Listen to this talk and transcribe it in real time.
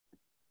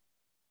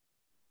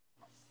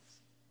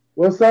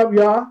What's up,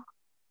 y'all?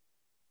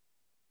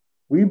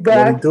 We What he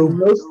back. do?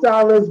 No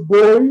stylist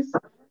boys.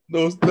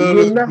 No We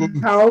stutters, in the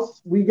boost.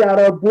 house. We got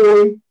our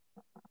boy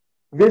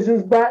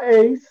Visions by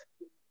Ace.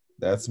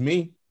 That's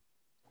me.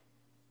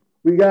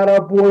 We got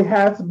our boy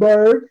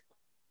Hatsberg.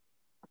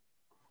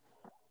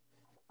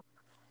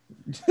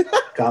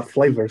 Got Sure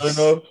flavors.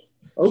 enough,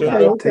 sure Okay,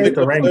 enough, okay. Taste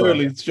the pickups rainbow.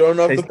 early. Sure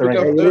enough, the Taste the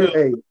pickups Hey, rainbow. hey,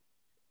 early. hey.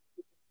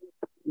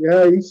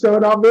 Yeah, he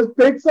showed off his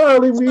picks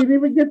early. We didn't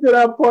even get to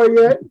that part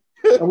yet.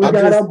 And we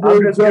got our I'm boy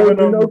just Joe, giving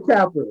the no them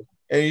capper.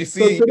 And So you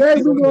today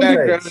see we're his gonna be.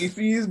 background. You takes.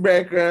 see his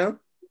background.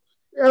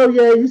 Oh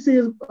yeah, you see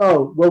his.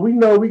 Oh well, we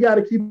know we got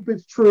to keep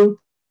it true.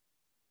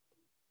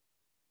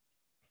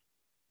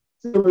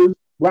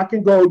 Black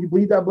and gold. You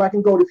bleed that black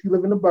and gold if you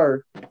live in the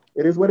bird.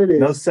 It is what it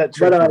No is. set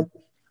But tripping.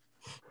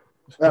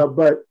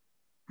 but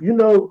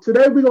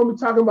today we're gonna be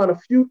talking about a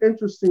few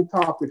interesting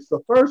topics. The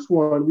first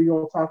one we're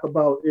gonna talk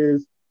about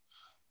is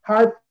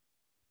high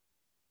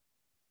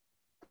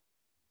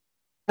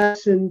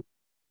fashion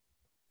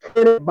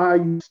can buy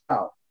you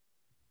style.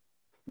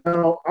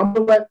 Now I'm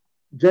gonna let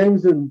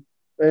James and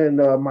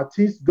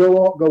Matisse go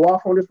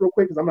off on this real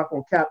quick because I'm not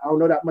gonna cap. I don't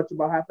know that much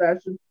about high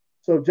fashion.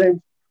 So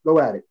James, go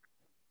at it.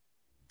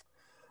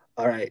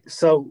 All right.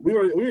 So we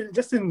were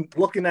just in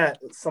looking at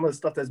some of the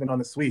stuff that's been on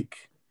this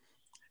week.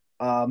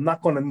 I'm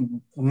not going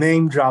to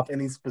name drop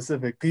any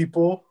specific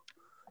people,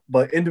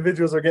 but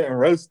individuals are getting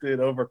roasted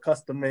over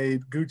custom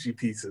made Gucci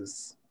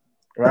pieces.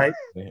 Right?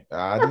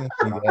 I didn't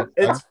see that. I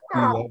It's didn't see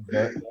that,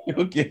 but it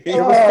okay.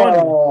 was funny.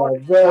 Oh,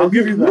 bro, I'll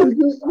you give you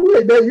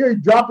that, you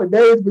ain't dropping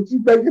names, but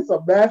you making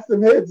some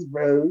massive hits,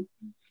 bro.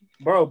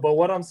 bro. But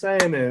what I'm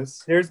saying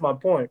is, here's my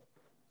point.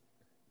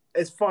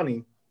 It's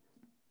funny.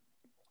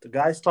 The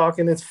guy's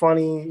talking. It's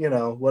funny.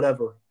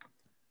 Whatever.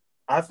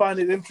 I find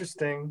it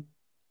interesting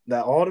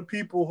that all the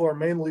people who are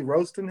mainly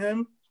roasting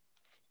him,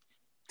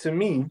 to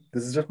me,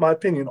 this is just my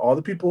opinion, all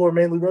the people who are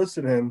mainly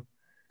roasting him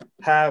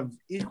have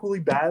equally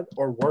bad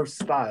or worse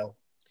style.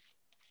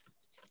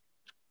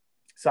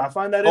 So I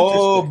find that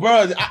Oh, interesting.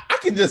 bro, I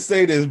can just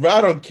say this, bro.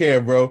 I don't care,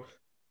 bro.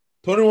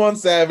 21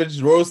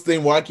 Savage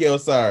roasting YK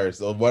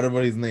Osiris or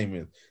whatever his name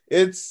is.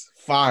 It's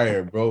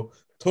fire, bro.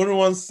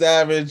 21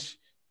 Savage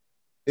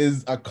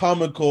is a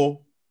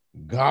comical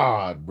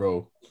god,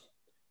 bro.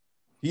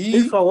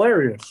 He's He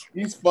hilarious.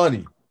 he's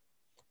funny.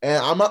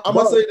 And I'm gonna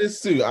But say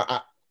this too.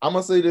 I'm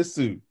gonna say this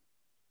too.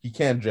 He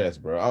can't dress,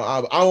 bro.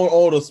 I want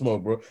all the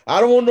smoke, bro.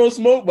 I don't want no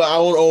smoke, but I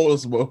want all the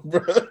smoke,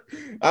 bro.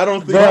 I don't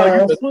think Bro, he you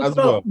bro, does switched as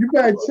up. well. you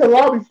better chill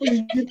out before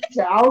you get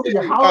your house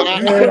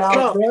You aired switched out,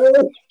 up.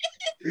 bro.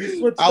 You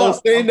switched I was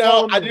up. saying I'm now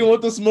telling I didn't you.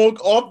 want the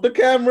smoke off the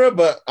camera,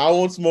 but I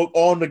want smoke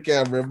on the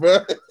camera, bro.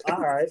 All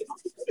right.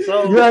 You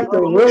So have to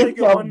I'm gonna real take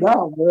it tough one.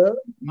 down, bro.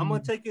 I'm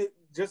gonna take it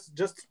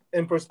just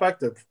in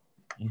perspective.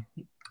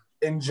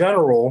 In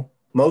general,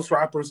 most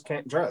rappers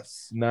can't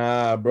dress.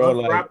 Nah, bro.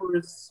 Most Like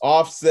rappers,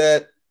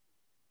 Offset,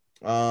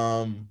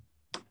 um,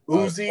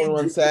 Uzi,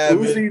 21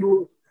 Savage,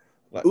 Uzi,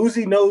 like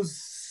Uzi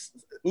knows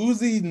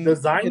Uzi can dress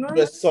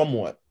designers,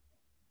 somewhat.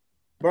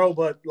 bro.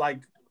 But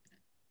like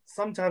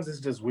sometimes it's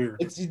just weird.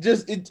 It's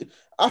just it.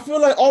 I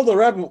feel like all the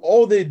rappers,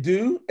 all they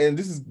do, and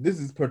this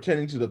is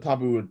pertaining to the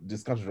topic we're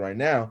discussing right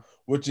now,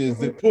 which is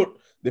they put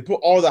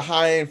all the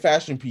high end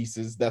fashion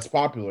pieces that's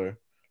popular.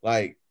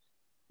 Like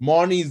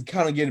Marnie's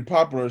kind of getting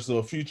popular,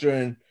 so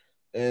Future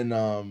and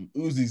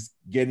Uzi's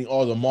getting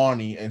all the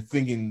Marnie and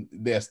thinking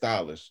they're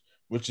stylish,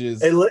 which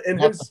is In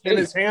not the his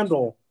case.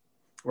 handle,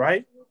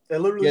 right? It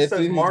literally Yeah, it's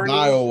says in his Marnie.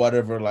 bio or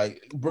whatever.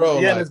 Like, bro,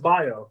 Yeah, in like his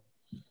bio,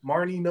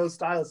 Marnie no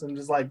stylist, and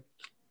just like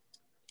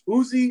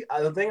Uzi.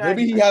 The thing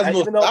maybe he has I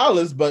no even though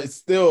stylist, but it's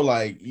still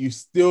like you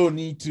still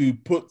need to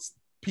put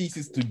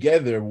pieces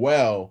together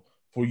well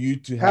for you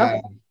to Half,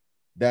 have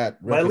that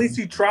but at least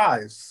recognition. he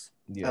tries.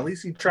 At Yeah.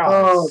 least he uh,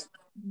 tries.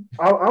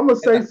 I'm gonna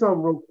say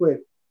something real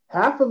quick.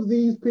 Half of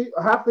these,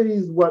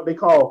 what they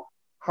call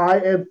high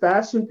end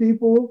fashion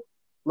people,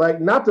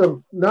 like not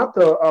the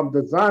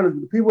designers,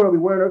 the people that be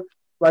wearing it.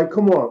 Like,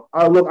 come on,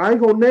 look, I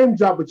ain't gonna name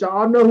drop, but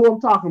y'all know who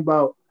I'm talking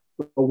about.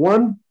 The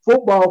one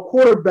football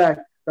quarterback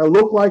that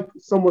looked like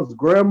someone's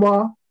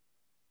grandma,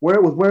 where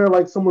it was wearing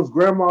like someone's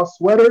grandma's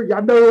sweater.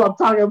 Y'all know who I'm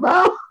talking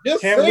about.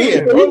 Just Cam say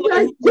it, Newton. bro. He Like,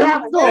 got who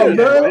capped on, cares,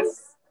 bro. bro?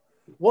 Yes.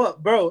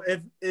 What, bro?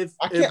 I If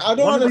can't. I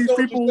don't one of these understand what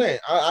you're people, saying.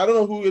 I don't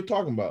know who you're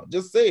talking about.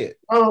 Just say it.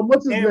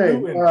 What's his Cam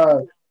name? Newton,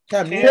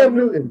 Cam Newton. Cam Cam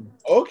Newton. Newton,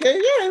 Okay,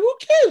 yeah. Who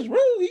cares, bro?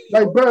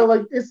 Like, bro,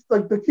 like it's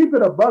like to keep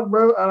it a buck,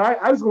 bro. And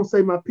I just gonna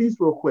say my piece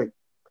real quick.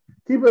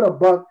 Keep it a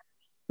buck.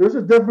 There's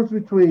a difference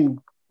between,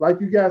 like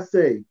you guys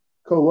say,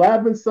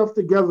 collabing stuff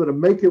together to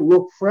make it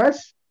look fresh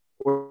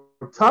or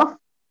tough,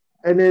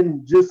 and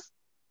then just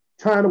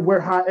trying to wear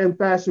high end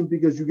fashion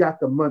because you got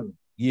the money.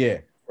 Yeah.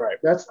 right?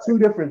 That's two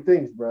different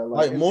things, bro.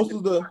 Like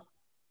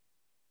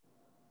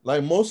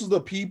Like most of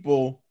the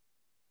people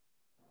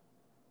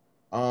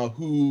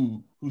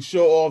who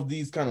show off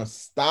these kind of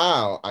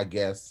style, I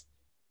guess,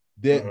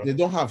 they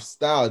don't have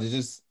style. They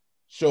just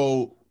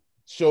show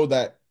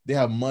that they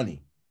have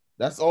money.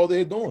 That's all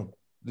they're doing.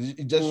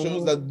 It just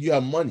shows mhm. that you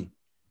have money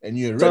and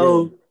you're rich.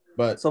 So,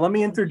 But so let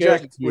me who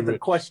cares if interject you're with a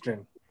rich?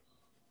 question.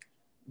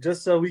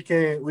 just so we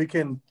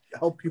can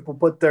help people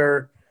put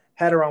their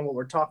head around what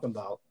we're talking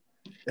about.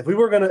 If we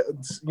were gonna,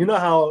 you know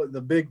how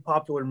the big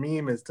popular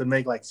meme is to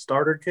make like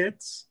starter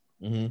kits.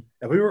 Mm-hmm.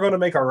 If we were gonna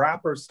make a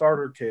rapper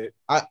starter kit,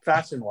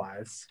 fashion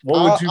wise, what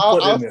I'll, would you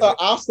put in there?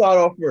 I'll start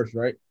off first,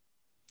 right?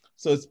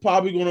 So it's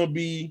probably gonna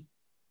be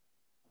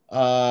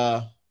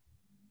a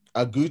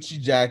Gucci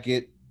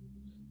jacket,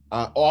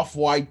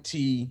 off-white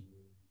tee,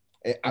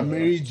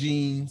 Amiri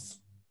jeans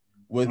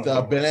with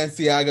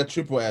Balenciaga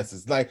triple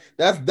S's. Like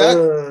that's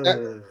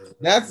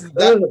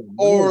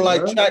or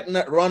like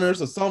track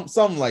runners or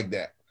something like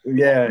that.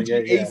 Yeah,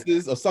 Gucci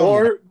Aces or something.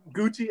 Or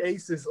Gucci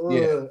Aces.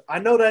 Yeah. I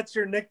know that's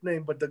your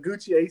nickname, but the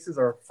Gucci Aces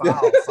are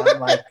foul.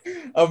 Son. Like,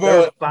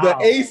 bro,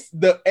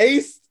 the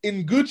ace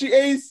in Gucci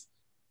Ace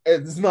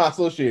is not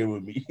associated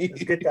with me.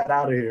 Let's get that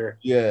out of here.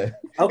 Yeah.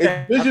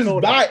 Okay. It's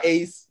just by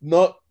Ace,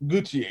 not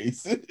Gucci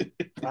Ace.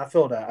 I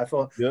feel that.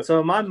 Yep. So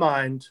in my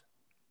mind,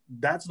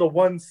 that's the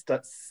one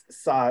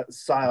style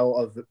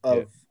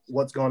of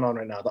what's going on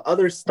right now. The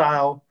other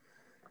style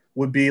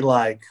would be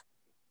like,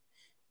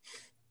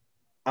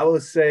 I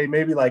would say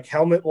maybe like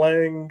helmet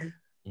lang,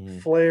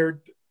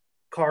 flared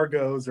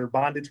cargos or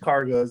bondage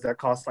cargos that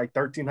cost like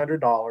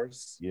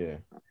 $1,300. Yeah.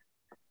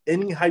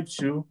 Any hype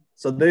shoe.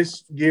 So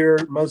this year,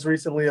 most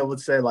recently, I would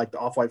say like the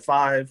Off-White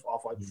 5,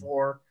 Off-White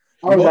 4.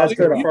 For more of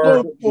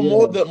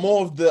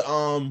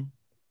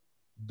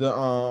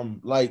the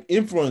like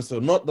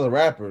influencer, not the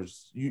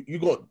rappers. You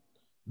go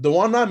the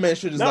one I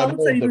mentioned is like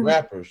more of the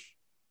rappers.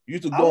 You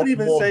to go. I would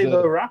even say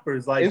the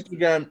rappers like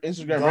Instagram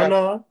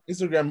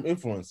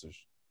influencers.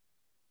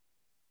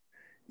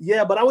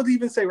 Yeah, but I would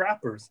even say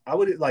rappers. I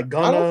would like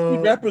Gunna. I don't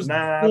see rappers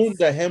doing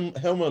the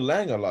Helmut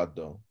Lang a lot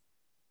though.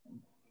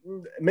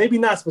 Maybe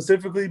not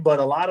specifically, but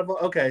a lot of them.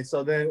 Okay,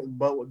 so then,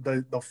 but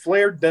the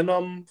flared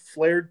denim,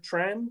 flared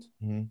trend,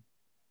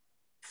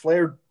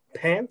 flared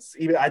pants.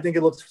 Even I think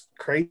it looks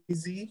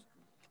crazy.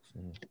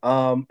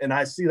 And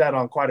I see that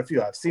on quite a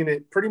few. I've seen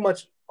it pretty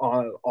much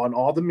on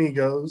all the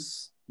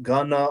Migos,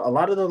 Gunna, a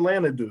lot of the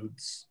Atlanta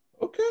dudes.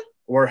 Okay,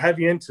 were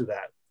heavy into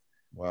that.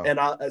 Wow.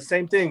 And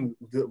same thing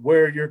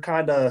where you're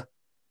kind of,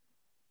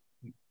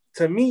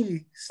 to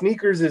me,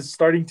 sneakers is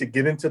starting to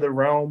get into the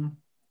realm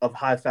of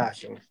high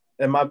fashion.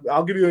 And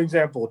I'll give you an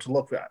example to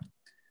look at.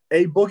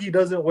 A Boogie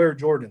doesn't wear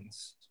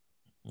Jordans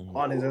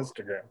on his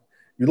Instagram.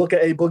 You look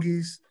at A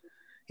Boogie's,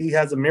 he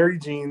has Amiri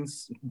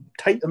jeans,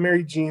 tight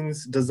Amiri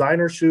jeans,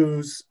 designer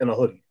shoes, and a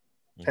hoodie,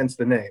 hence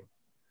the name.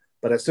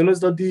 But as soon as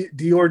the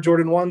Dior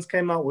Jordan 1s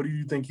came out, what do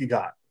you think he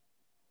got?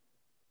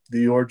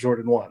 Dior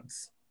Jordan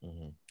 1s,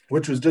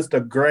 which was just a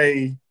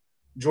gray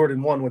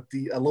Jordan 1 with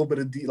a little bit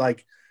of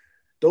like,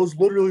 those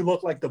literally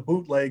look like the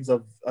bootlegs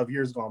of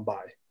years gone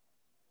by.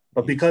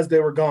 But because they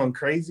were going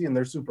crazy and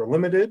they're super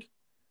limited,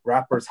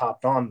 rappers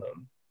hopped on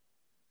them.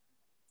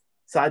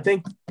 So I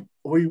think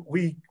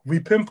we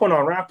pinpoint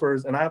on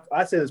rappers, and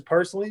I say this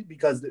personally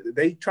because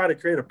they try to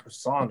create a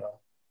persona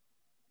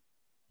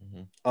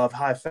of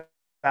high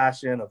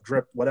fashion, of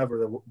drip,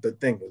 whatever the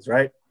thing is,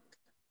 right?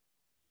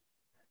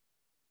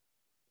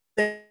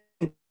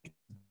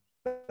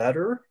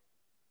 Better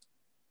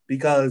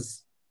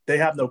because they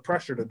have no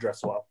pressure to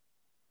dress well.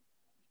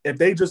 If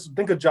they just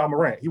think of Ja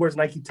Morant, he wears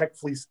Nike Tech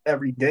Fleece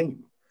every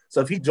game. So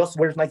if he just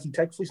wears Nike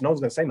Tech Fleece, no one's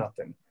going to say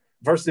nothing.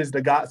 Versus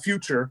the guy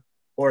Future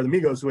or the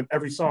Migos who in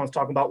every song is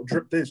talking about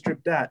drip this,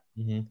 drip that.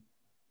 You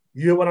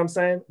know what I'm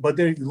saying? But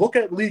then you look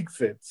at league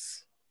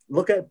fits.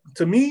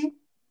 To me,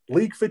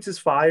 league fits is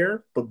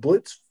fire, but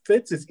blitz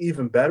fits is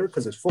even better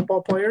because it's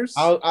football players.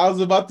 I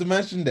was about to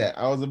mention that.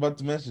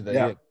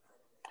 Yeah.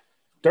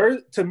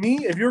 To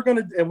me, if you're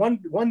gonna, and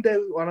one day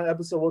on an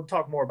episode we'll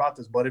talk more about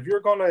this, but if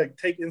you're gonna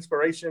take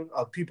inspiration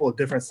of people of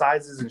different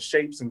sizes and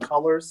shapes and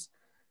colors,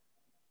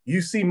 you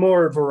see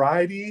more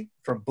variety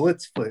from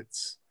blitz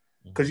fits.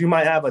 Because you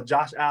might have a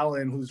Josh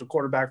Allen who's the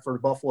quarterback for the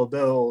Buffalo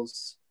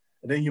Bills,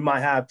 and then you might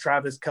have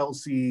Travis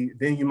Kelce,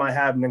 then you might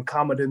have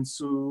N'Kemet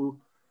Sue.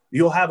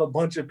 You'll have a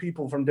bunch of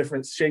people from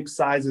different shapes,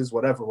 sizes,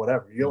 whatever.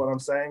 You know what I'm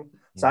saying?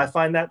 So I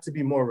find that to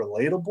be more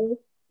relatable.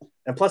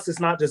 And plus,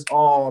 it's not just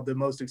all the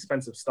most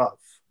expensive stuff.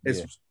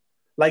 It's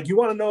like, you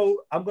want to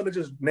know, I'm going to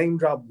just name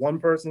drop one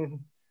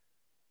person.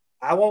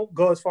 I won't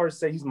go as far as to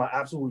say he's my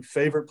absolute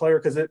favorite player,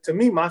 because to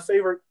me, my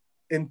favorite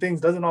in things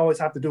doesn't always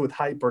have to do with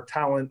hype or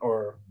talent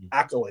or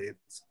accolades.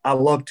 I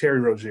love Terry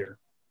Rozier.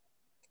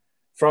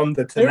 From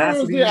the tenacity. Terry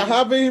Rozier, I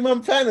have him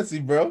on fantasy,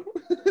 bro.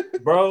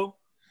 Bro,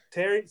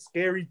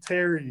 scary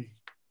Terry.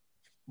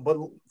 But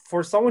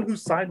for someone who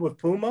signed with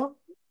Puma,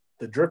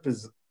 the drip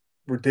is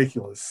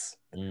ridiculous.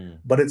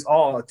 But it's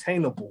all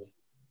attainable.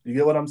 You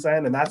get what I'm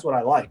saying? And that's what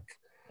I like.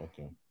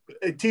 Okay.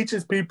 It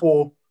teaches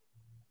people,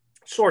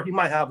 sure, he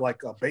might have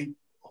like a bait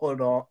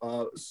hood on,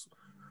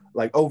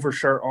 like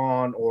overshirt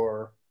on,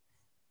 or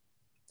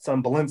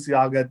some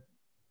Balenciaga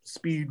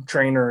speed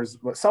trainers,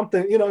 but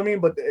something, you know what I mean?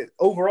 But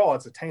overall,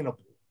 it's attainable.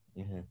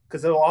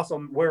 Because it'll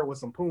also wear with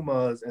some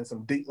Pumas and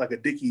some like a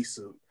Dickie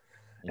suit.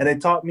 And it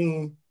taught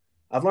me,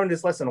 I've learned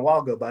this lesson a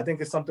while ago, but I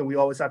think it's something we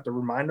always have to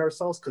remind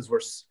ourselves,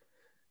 because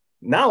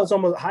now it's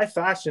almost, high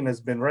fashion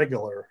has been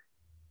regular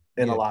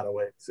in a lot of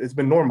ways. It's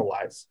been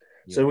normalized.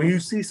 So when you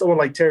see someone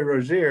like Terry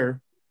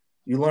Rozier,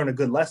 you learn a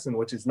good lesson,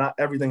 which is not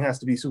everything has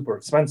to be super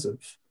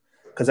expensive.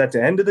 Because at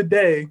the end of the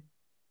day,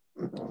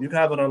 you can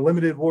have an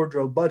unlimited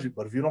wardrobe budget,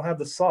 but if you don't have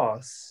the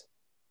sauce,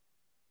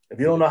 if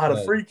you don't know how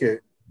to freak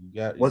it,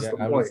 what's the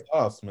point? The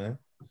sauce, man.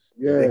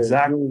 Yeah,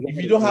 exactly.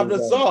 If you don't have the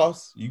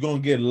sauce, you're gonna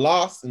get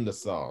lost in the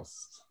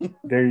sauce.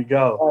 There you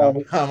go.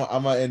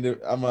 I'm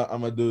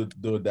gonna do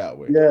it that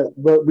way. Yeah,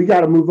 but we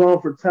got to move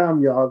on for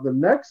time, y'all. The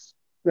next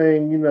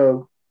thing,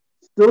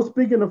 still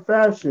speaking of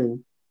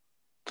fashion,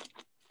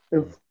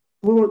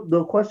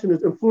 the question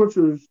is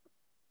influencers.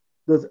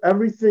 Does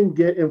everything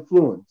get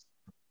influenced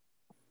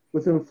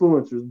with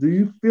influencers? Do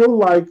you feel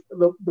like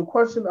the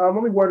question? Let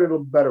me word it a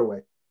better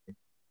way.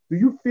 Do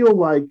you feel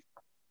like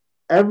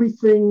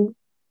everything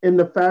in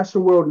the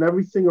fashion world and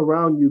everything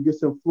around you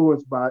gets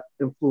influenced by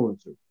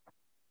influencers?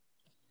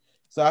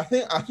 So I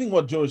think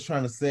what Joe is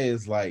trying to say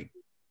is like,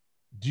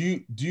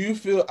 do you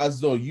feel as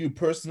though you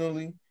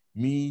personally,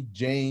 me,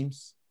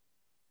 James,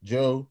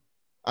 Joe,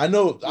 I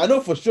know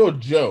for sure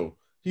Joe,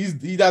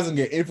 he doesn't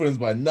get influenced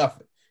by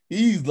nothing.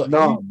 He's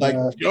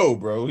like Joe,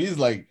 bro. He's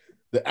like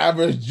the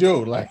average Joe.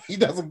 Like he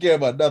doesn't care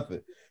about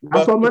nothing.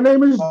 That's why my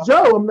name is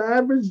Joe. I'm the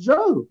average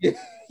Joe.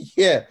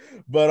 Yeah.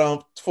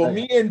 But for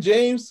me and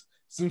James,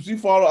 since we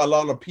follow a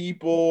lot of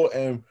people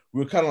and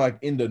we're kind of like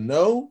in the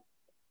know,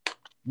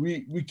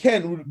 we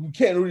can't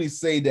really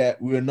say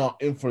that we're not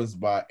influenced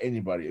by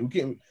anybody.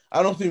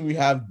 I don't think we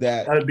have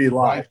that. That'd be a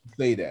lie. Right to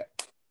say that.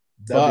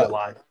 That'd be a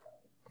lie.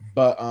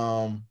 But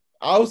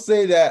I would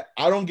say that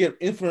I don't get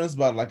influenced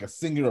by like a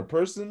singular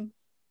person,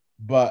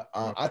 but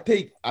I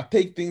take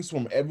things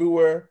from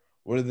everywhere,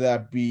 whether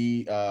that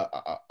be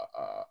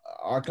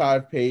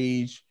archive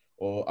page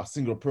or a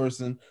single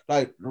person.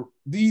 Like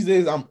these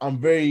days, I'm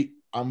very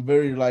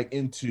like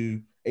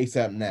into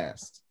ASAP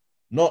Nast.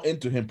 Not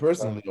into him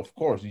personally, of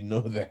course, you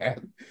know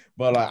that.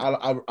 But like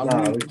I'm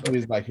really into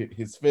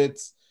his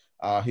fits,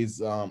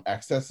 his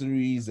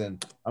accessories,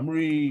 and I'm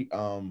really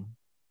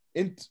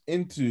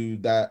into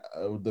that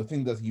the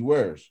thing that he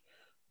wears.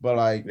 But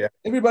like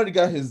everybody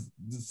got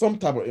some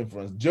type of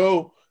influence.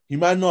 Joe, he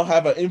might not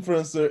have an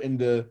influencer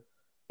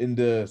in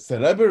the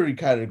celebrity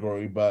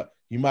category, but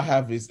he might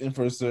have his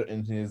influencer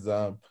in his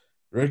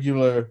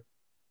regular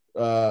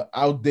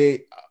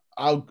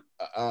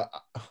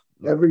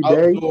every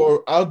day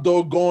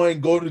outdoor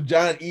going, go to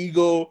Giant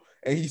Eagle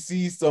and he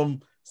sees some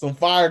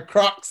fire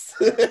Crocs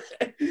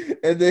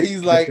and then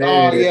he's like,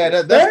 oh yeah,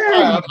 that's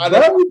fire.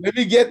 Let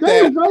me get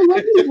that. Bro,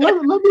 let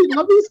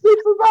me speak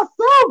for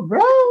myself,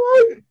 bro.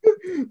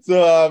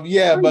 So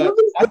but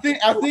I think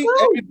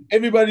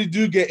everybody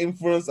do get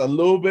influenced a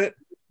little bit,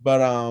 but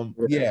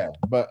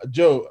but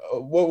Joe,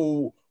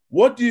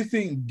 what do you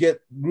think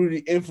really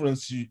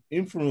influences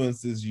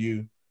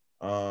you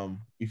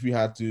if you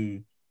had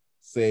to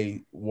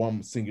say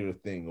one singular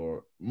thing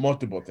or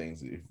multiple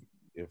things,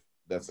 if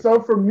that's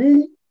so for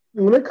me,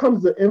 when it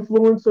comes to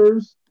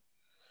influencers,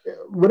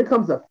 when it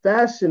comes to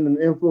fashion and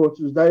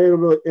influencers, that didn't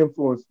really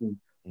influence me.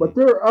 But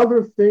there are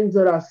other things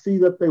that I see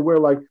that they wear.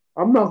 Like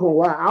I'm not gonna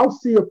lie, I'll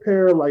see a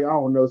pair like I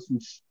don't know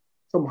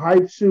some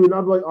hype shoe, and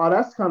I'm like, oh,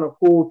 that's kind of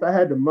cool. If I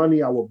had the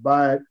money, I would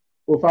buy it.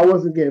 Or if I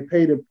wasn't getting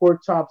paid in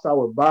pork chops, I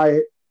would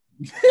buy it.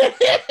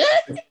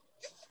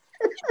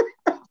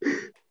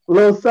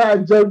 Little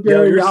side joke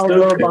there, y'all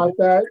know about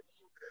that.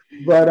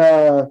 But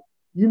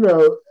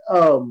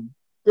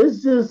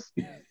it's just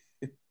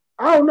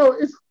I don't know.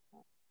 It's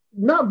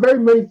not very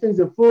many things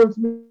influence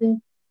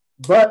me,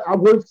 but I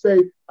would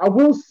say I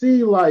will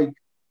see like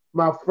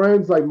my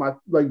friends,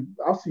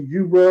 I'll see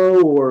you,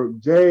 bro, or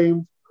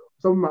James,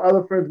 some of my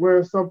other friends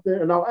wearing something,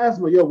 and I'll ask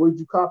them, yo, where'd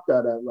you cop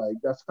that at? Like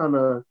that's kind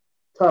of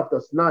tough.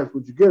 That's nice.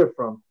 Where'd you get it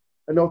from?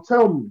 And they'll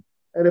tell me.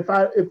 And if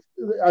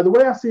the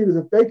way I see it is,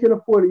 if they can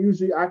afford it,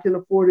 usually I can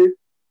afford it.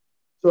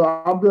 So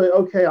I'll be like,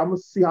 okay, I'm gonna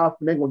see how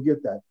they're gonna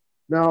get that.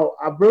 Now,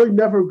 I've really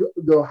never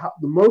the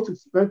most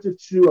expensive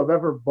shoe I've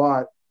ever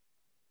bought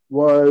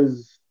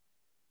was,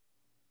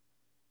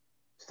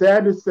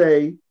 sad to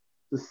say,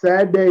 the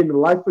sad day in the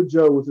life of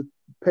Joe was a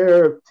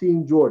pair of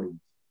Team Jordans.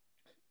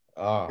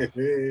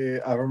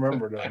 I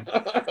remember them.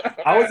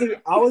 I was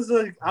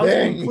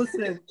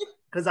complicit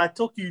because I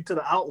took you to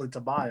the outlet to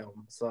buy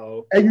them.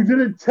 So and you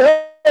didn't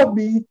tell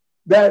me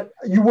that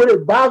you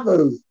wouldn't buy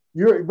those.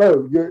 You're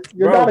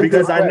not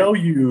because I know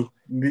you.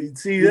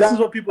 See, this is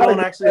what people don't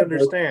actually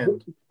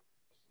understand.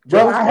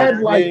 Bro, I had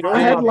like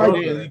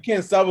you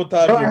can't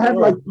sabotage. Bro, I had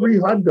like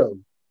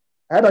 300.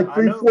 I had like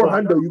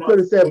 400. You could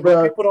have said,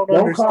 bro,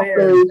 don't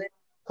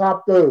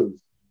cop those.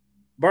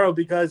 Bro,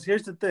 because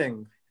here's the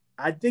thing.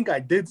 I think I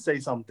did say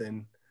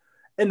something.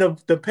 And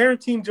the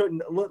parent team,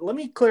 let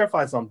me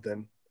clarify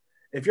something.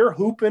 If you're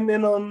hooping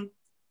in them,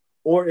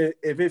 or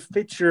if it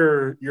fits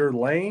your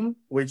lane,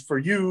 which for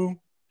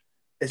you,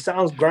 it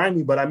sounds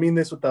grimy, but I mean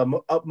this with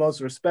the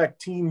utmost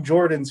respect. Team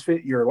Jordans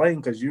fit your lane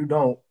because you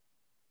don't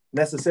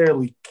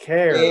necessarily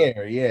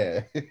care.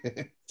 Yeah.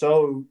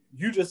 So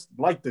you just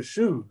like the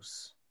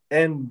shoes.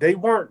 And they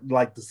weren't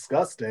like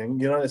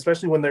disgusting,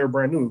 especially when they were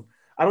brand new.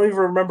 I don't even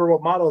remember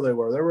what model they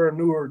were. They were a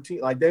newer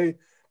team. Like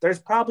there's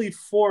probably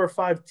 4 or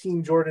 5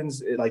 Team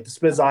Jordans, like the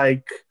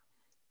Spizike,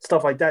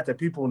 stuff like that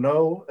people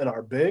know and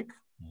are big.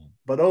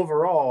 But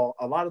overall,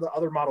 a lot of the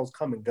other models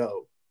come and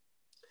go.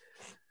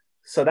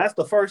 So that's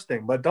the first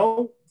thing. But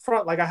don't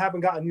front like I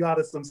haven't gotten you out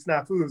of some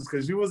snafus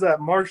because you was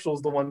at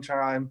Marshall's the one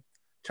time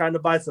trying to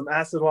buy some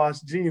acid wash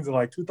jeans in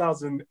like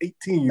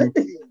 2018.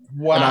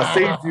 Wow. And I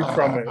saved you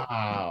from it.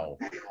 Wow.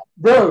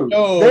 Bro,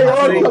 they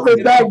are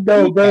coming back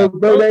though, bro.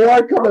 Bro, they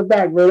are coming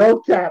back, bro.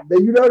 Don't cap.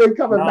 You know they're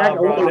coming back.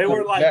 Bro, they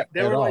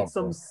were like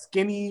some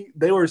skinny.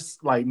 They were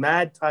like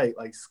mad tight,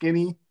 like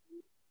skinny.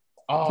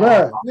 Oh,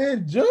 bro.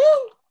 Man, Joe.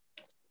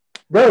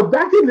 Bro,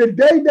 back in the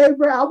day,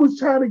 bro, I was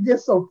trying to get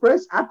some fresh.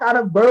 I thought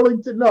of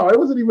Burlington. No, it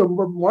wasn't even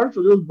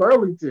Marshall. It was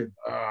Burlington.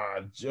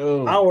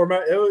 Joe. I don't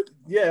remember.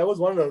 It was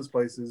one of those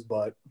places,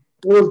 but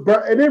it was.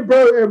 And then,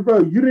 bro,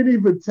 you didn't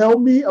even tell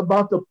me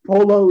about the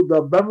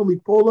Beverly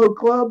Polo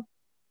Club.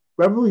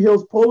 Beverly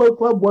Hills Polo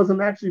Club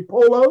wasn't actually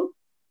polo.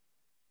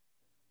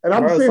 And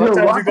I'm saying,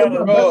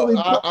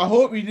 I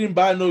hope you didn't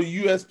buy no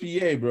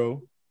USPA,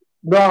 bro.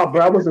 No,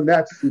 bro, I wasn't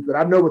that stupid.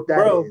 I know what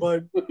that is.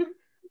 But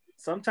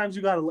sometimes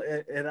you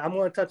gotta, and I'm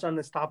gonna touch on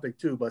this topic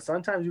too. But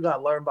sometimes you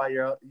gotta learn by you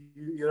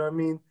know what I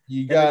mean.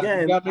 You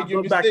gotta make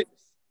your mistakes.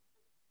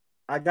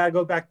 I gotta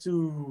go back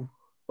to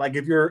like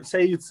if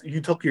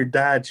you took your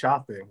dad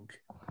shopping,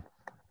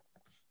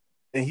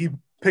 and he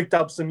picked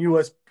up some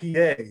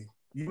USPA,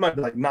 you might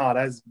be like, nah,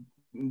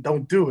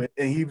 don't do it.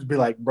 And he would be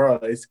like, bro,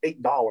 it's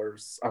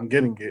 $8. I'm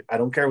getting it. I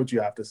don't care what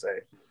you have to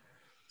say.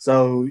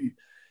 So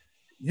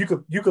you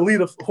could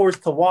lead a horse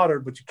to water,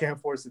 but you can't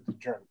force it to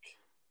drink.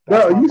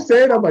 Bro, you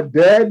saying I'm a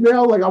dad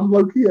now? Like I'm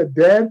low-key a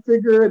dad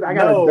figure and I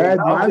got a dad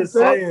mindset? I'm just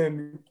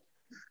saying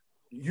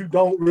you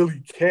don't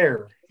really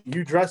care.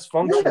 You dress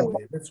functionally.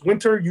 Yeah. If it's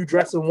winter, you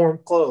dress in warm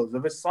clothes.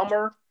 If it's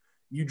summer,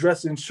 you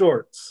dress in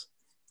shorts.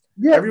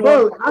 Yeah,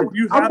 everyone, bro.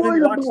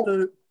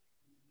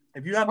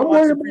 If you haven't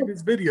watched the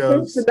previous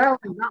videos,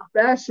 functionality, not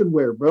fashion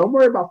wear, bro. I'm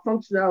worried about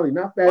functionality,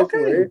 not fashion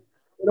wear. It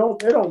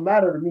don't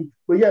matter to me.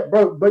 But yeah,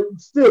 bro. But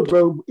still,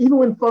 bro. Even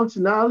with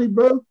functionality,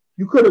 bro,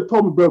 you could have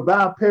told me, bro,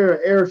 buy a pair of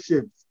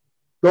airships.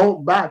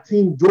 Don't buy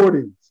Team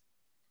Jordans.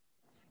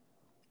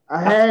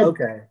 I had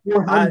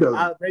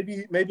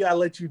maybe I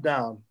let you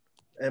down.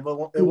 I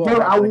wore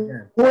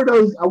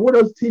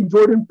those Team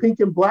Jordan pink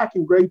and black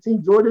and gray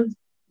Team Jordans.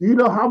 Do you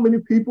know how many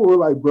people were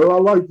like, bro, I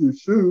like your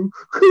shoe?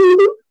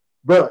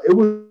 Bro, it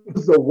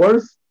was the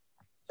worst.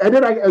 And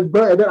then I'm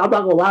not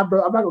gonna lie,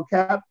 bro. I'm not gonna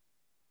cap.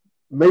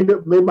 Made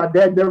my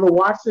dad never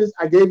watch this.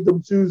 I gave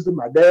them shoes to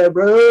my dad,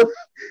 bro,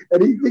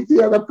 and he thinks he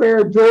has a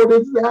pair of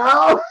Jordans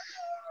now.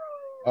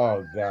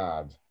 Oh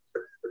God,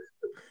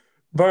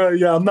 bro.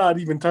 Yeah, I'm not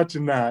even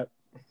touching that.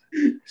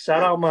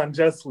 Shout out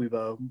Monjesly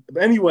though.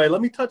 But anyway, let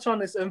me touch on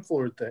this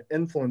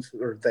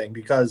influencer thing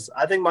because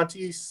I think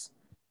Matisse.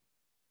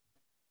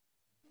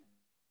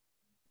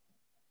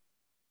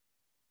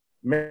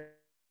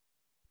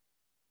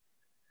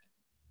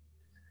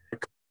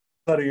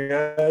 Cutting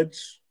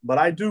edge, but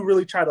I do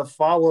really try to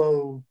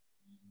follow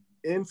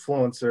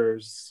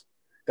influencers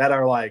that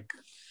are like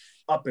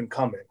up and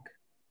coming.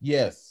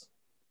 Yes.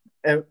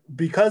 And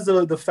because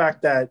of the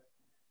fact that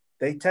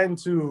they tend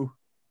to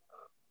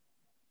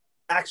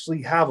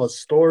actually have a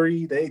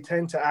story, they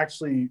tend to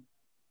actually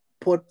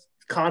put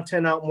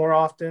content out more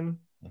often.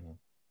 Mm-hmm.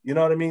 You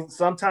know what I mean?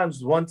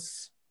 Sometimes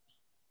once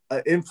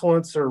an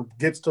influencer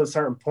gets to a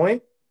certain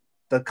point,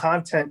 the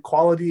content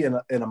quality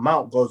and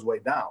amount goes way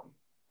down.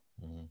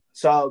 Mm-hmm.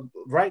 So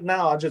right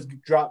now, I'll just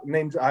drop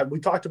names. We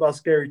talked about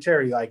Scary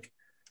Terry. Like,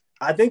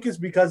 I think it's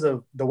because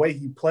of the way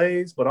he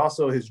plays, but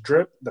also his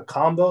drip, the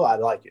combo. I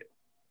like it.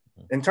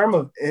 In terms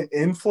of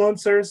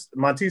influencers,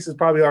 Matisse is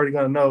probably already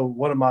going to know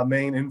one of my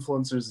main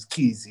influencers is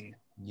Keezy.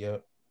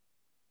 Yep.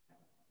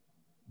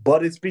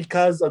 But it's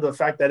because of the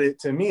fact that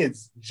to me,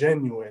 it's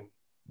genuine.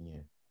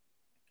 Yeah.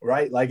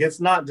 Right? Like, it's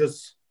not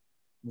just,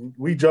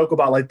 we joke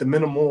about like the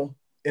minimal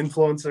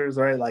influencers,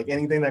 right? Like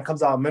anything that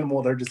comes out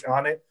minimal, they're just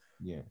on it.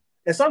 Yeah.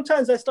 And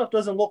sometimes that stuff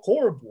doesn't look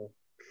horrible,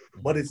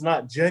 but it's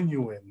not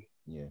genuine.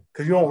 Yeah.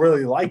 Because you don't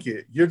really like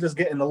it. You're just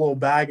getting a little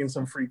bag and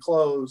some free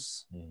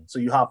clothes. So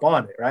you hop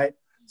on it, right?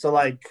 So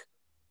like,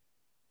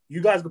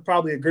 you guys could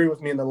probably agree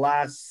with me in the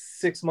last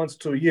 6 months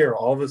to a year,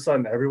 all of a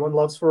sudden everyone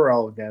loves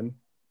Pharrell again.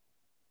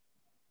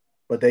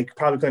 But they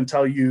probably couldn't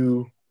tell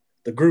you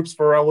the groups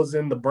Pharrell was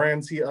in, the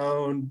brands he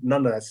owned,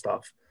 none of that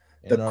stuff.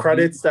 The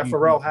credits that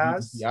Pharrell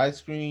has. The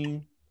ice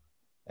cream.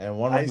 And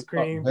one ice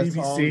cream,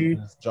 BBC.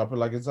 Drop it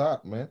like it's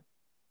hot, man.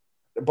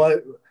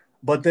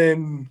 But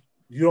then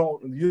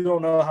you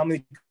don't know how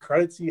many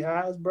credits he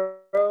has,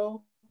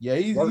 bro. Yeah,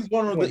 he's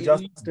one of the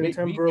Justin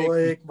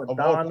Timberlake,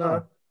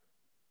 Madonna.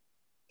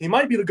 He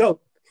might be the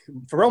GOAT.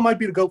 Pharrell might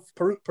be the GOAT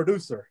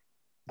producer.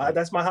 Yeah.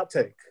 That's my hot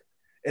take,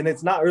 and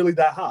it's not really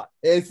that hot.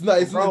 It's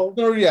not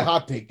really a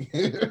hot take.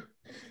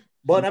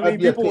 But I mean,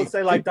 people would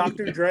say like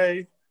Dr.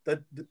 Dre.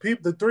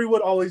 The three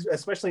would always,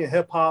 especially in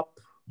hip hop.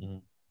 Mm-hmm.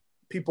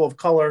 People of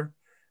color,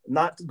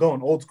 not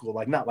going old school,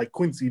 like not like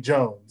Quincy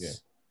Jones. Yeah.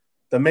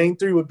 The main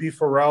three would be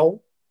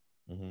Pharrell,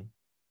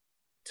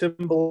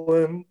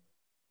 Timbaland,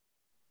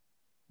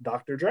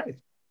 Dr. Dre.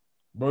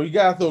 Bro, you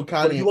gotta throw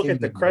But if you Kanye look in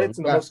at the there, bro. credits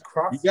and the most You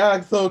cross,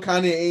 gotta throw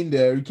Kanye in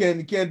there. You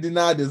can't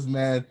deny this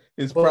man.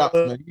 His props,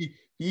 but man.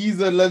 He's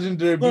a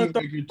legendary I'm gonna beat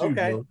maker too,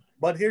 okay. bro.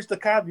 But here's the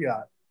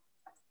caveat.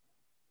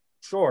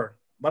 Sure,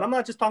 but I'm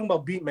not just talking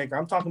about beat maker.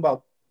 I'm talking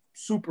about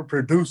super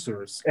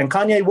producers, and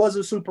Kanye was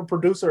a super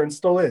producer and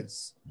still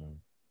is.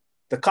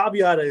 The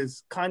caveat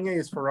is Kanye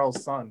is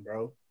Pharrell's son,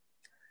 bro.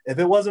 If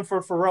it wasn't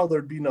for Pharrell,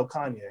 there'd be no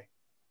Kanye.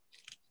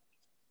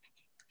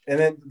 And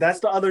then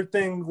that's the other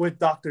thing with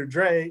Dr.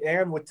 Dre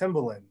and with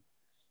Timbaland.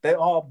 They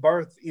all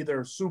birth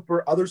either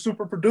other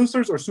super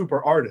producers or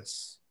super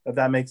artists, if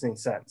that makes any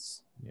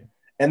sense. Yeah.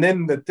 And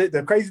then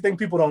the crazy thing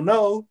people don't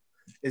know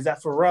is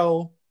that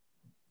Pharrell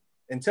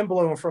and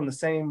Timbaland were from the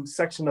same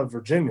section of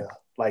Virginia,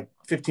 like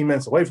 15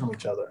 minutes away from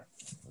each other.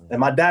 And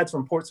my dad's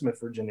from Portsmouth,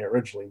 Virginia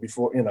originally,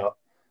 before,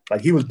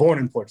 like he was born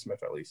in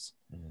Portsmouth at least.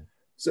 Mm-hmm.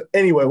 So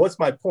anyway, what's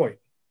my point?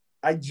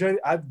 I've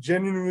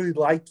genuinely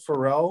liked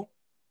Pharrell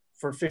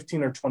for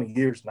 15 or 20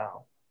 years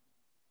now.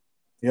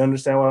 You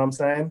understand what I'm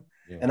saying?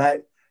 Yeah.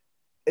 And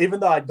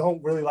even though I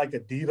don't really like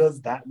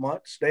Adidas that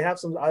much, they have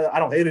some, I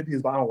don't hate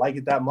Adidas, but I don't like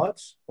it that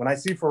much. When I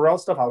see Pharrell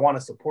stuff, I want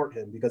to support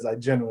him because I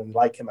genuinely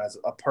like him as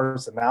a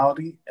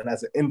personality and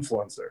as an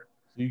influencer.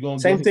 So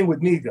same thing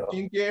with Nigo.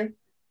 Skincare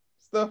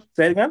stuff?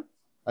 Say it again?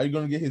 Are you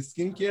going to get his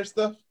skincare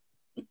stuff?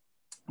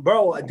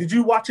 Bro, did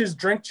you watch his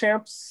Drink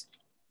Champs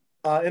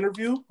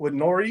interview with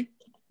Nori?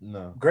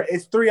 No. Great.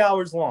 It's 3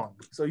 hours long.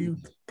 So you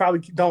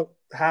probably don't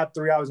have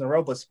 3 hours in a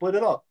row, but split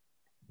it up.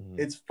 Mm-hmm.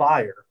 It's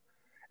fire.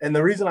 And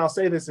the reason I'll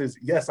say this is,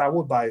 yes, I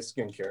would buy his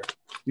skincare.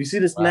 You see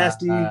this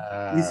nasty,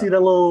 you see the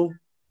little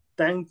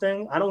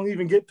thing? I don't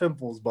even get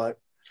pimples, but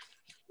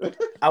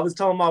I was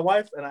telling my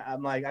wife, and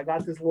I'm like, I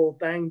got this little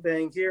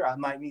thing here. I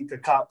might need to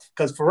cop,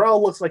 because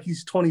Pharrell looks like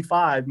he's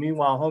 25.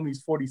 Meanwhile,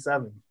 homie's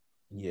 47.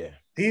 Yeah.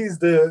 He's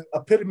the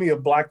epitome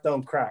of black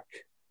don't crack.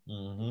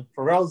 Mm-hmm.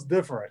 Pharrell's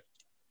different.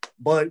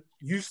 But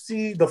you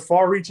see the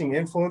far-reaching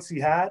influence he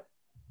had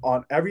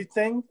on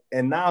everything,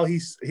 and now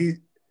his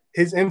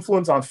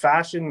influence on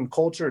fashion and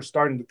culture is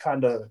starting to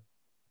kind of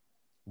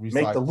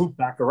make the loop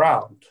back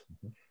around.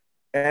 Mm-hmm.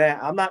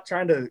 And I'm not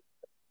trying to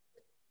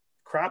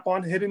crap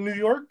on Hidden New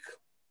York,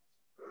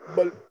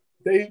 but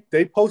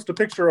they post a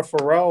picture of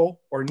Pharrell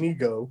or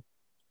Nigo,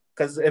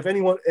 because if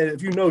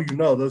you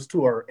know, those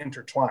two are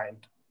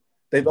intertwined.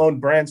 They've owned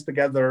brands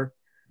together.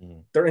 Mm-hmm.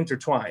 They're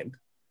intertwined.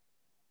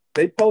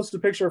 They post a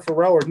picture of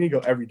Pharrell or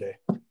Nigo every day,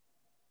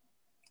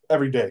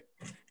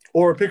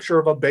 or a picture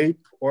of a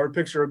Bape or a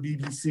picture of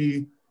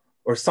BBC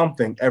or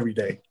something every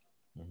day,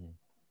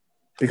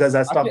 because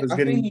that stuff is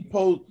getting.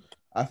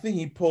 I think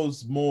he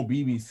posts more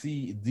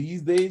BBC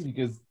these days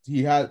because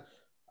he had.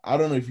 I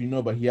don't know if you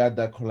know, but he had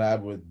that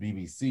collab with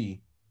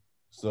BBC,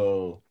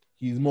 so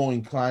he's more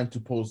inclined to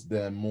post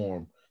them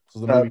more.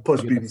 So maybe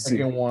post BBC a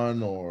second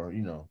one, or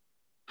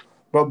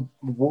But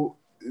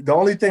the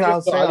only thing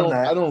I'll say on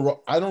that,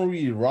 I don't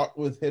really rock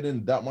with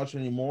Hidden that much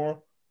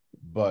anymore,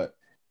 but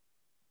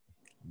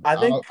I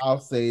think I'll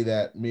say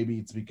that maybe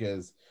it's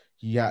because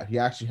he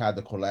actually had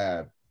the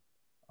collab.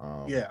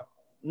 Yeah,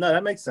 no,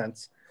 that makes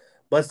sense.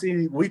 But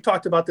see, we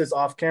talked about this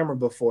off camera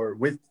before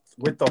with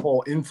the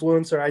whole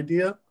influencer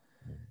idea.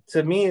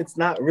 To me, it's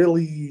not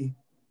really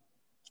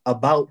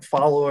about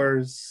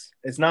followers.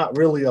 It's not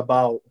really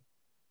about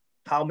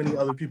how many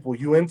other people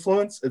you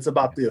influence. It's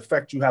about the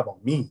effect you have on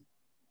me.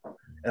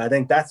 And I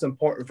think that's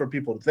important for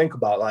people to think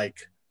about.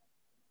 Like,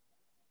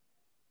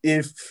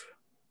 if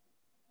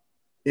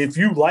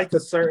you like a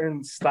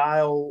certain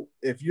style,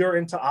 if you're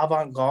into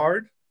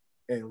avant-garde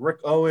and Rick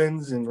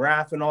Owens and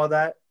Raph and all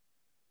that,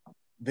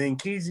 then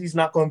Keezy's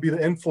not going to be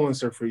the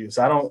influencer for you.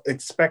 So I don't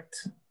expect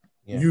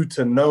you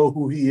to know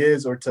who he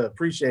is or to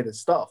appreciate his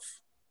stuff.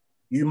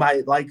 You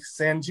might like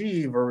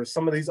Sanjeev or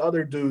some of these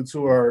other dudes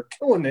who are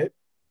killing it.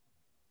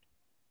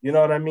 You know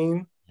what I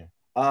mean?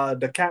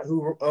 The cat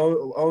who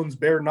owns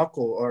Bare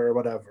Knuckle or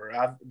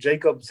whatever,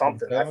 Jacob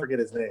something, I forget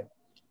his name.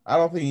 I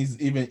don't think he's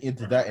even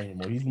into that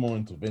anymore. He's more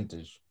into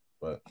vintage,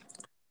 but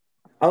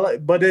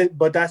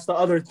but that's the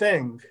other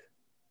thing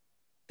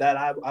that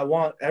I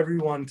want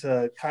everyone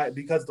to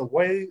because the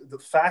way the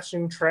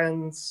fashion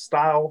trends,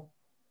 style,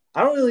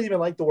 I don't really even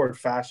like the word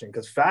fashion,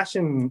 because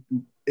fashion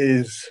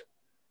is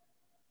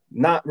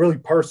not really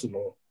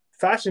personal.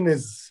 Fashion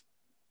is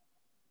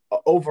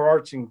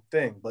overarching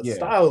thing, but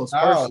style is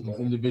personal.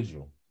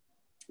 Individual.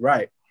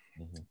 Right.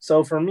 Mm-hmm.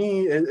 So for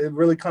me, it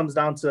really comes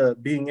down to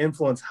being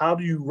influenced. How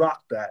do you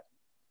rock that?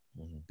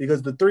 Mm-hmm.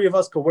 Because the three of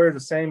us could wear the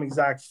same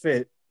exact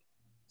fit,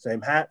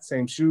 same hat,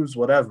 same shoes,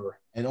 whatever.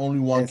 And only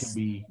one can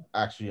be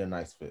actually a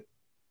nice fit.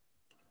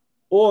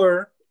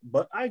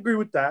 But I agree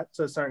with that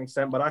to a certain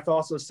extent, but I could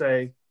also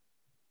say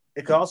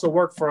it could also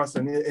work for us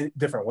in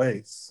different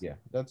ways. Yeah,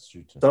 that's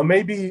true too. So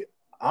maybe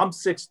I'm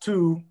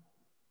 6'2"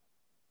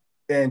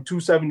 and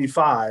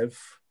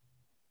 275.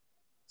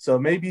 So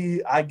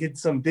maybe I get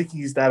some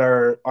Dickies that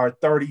are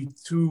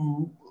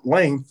 32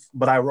 length,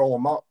 but I roll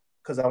them up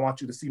because I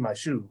want you to see my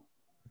shoe.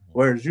 Mm-hmm.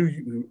 Whereas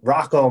you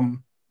rock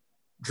them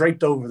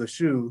draped over the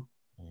shoe,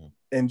 mm-hmm.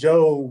 and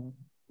Joe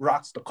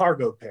rocks the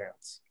cargo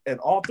pants, and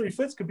all three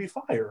fits could be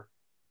fire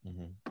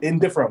in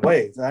different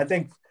ways. And I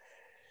think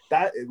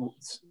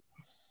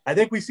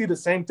we see the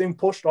same thing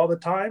pushed all the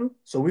time,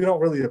 so we don't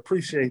really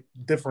appreciate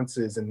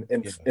differences in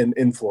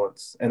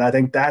influence. And I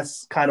think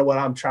that's kind of what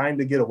I'm trying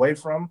to get away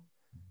from.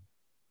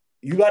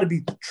 You got to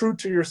be true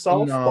to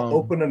yourself, but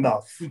open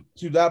enough.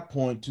 To that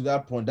point,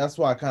 that's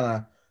why I kind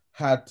of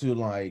had to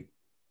like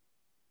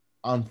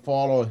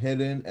unfollow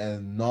Hidden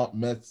and not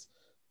mess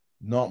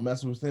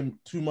with him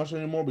too much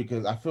anymore,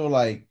 because I feel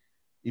like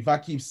if I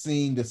keep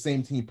seeing the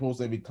same team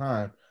post every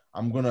time,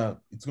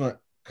 it's gonna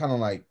kind of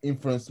like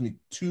influence me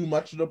too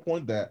much to the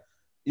point that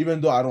even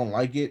though I don't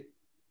like it,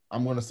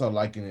 I'm gonna start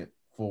liking it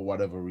for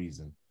whatever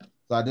reason.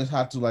 So I just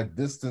have to like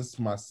distance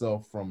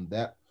myself from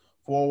that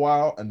for a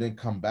while and then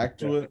come back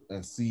to it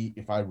and see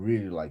if I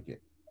really like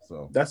it.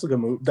 So that's a good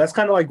move. That's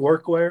kind of like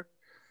workwear.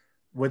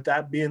 With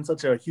that being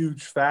such a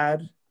huge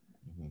fad,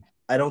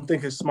 I don't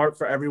think it's smart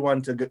for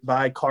everyone to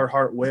buy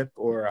Carhartt whip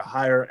or a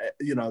higher,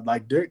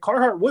 like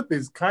Carhartt whip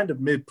is kind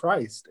of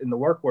mid-priced in the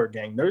workwear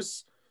gang.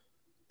 There's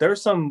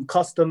some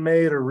custom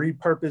made or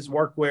repurposed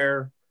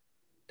workwear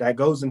that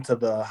goes into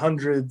the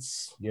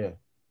hundreds. Yeah.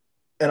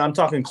 And I'm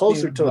talking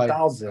closer to like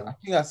 1,000. I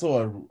think I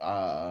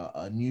saw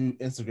a new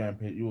Instagram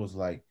page. It was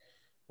like,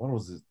 what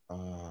was it?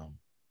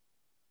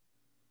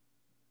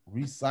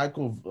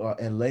 Recycle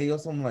LA or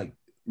something like.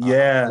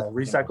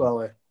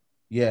 Recycle LA.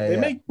 Yeah, they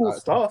make cool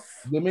stuff.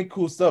 They make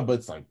cool stuff, but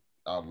it's like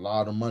a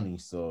lot of money.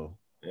 So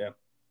yeah,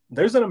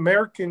 there's an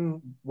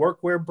American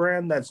workwear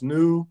brand that's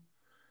new.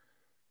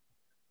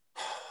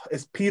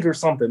 It's Peter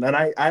something, and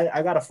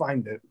I gotta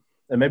find it,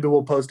 and maybe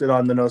we'll post it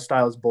on the No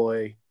Styles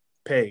Boy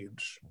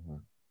page.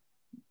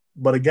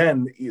 But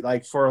again,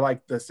 like for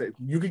like this,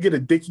 you could get a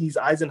Dickies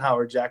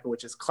Eisenhower jacket,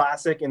 which is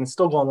classic and it's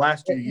still gonna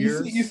last you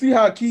years. You see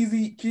how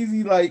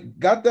Keezy like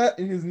got that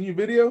in his new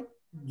video?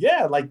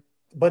 Yeah, like,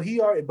 but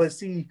he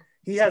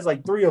has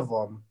like 3 of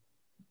them,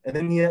 and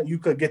then you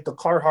could get the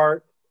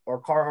Carhartt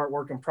or Carhartt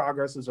Work in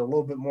Progress is a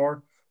little bit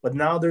more. But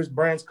now there's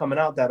brands coming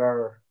out that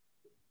are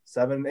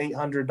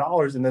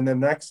 $700-800, and then the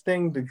next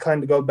thing to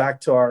kind of go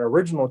back to our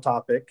original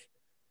topic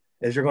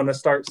is you're going to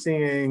start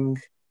seeing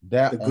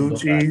the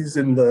Gucci's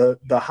and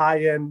the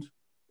high end,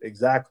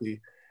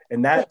 exactly.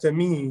 And that to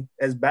me,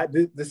 as bad,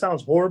 this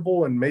sounds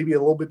horrible and maybe a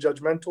little bit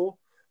judgmental,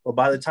 but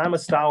by the time a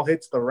style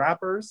hits the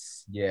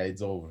rappers,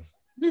 it's over.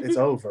 It's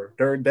over.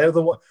 They're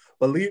the one.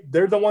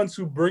 They're the ones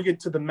who bring it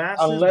to the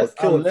masses.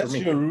 Unless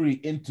you're really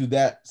into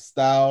that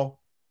style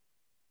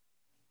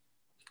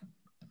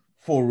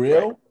for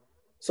real. Right.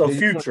 So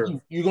Future,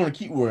 you're gonna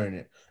keep wearing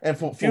it. And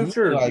for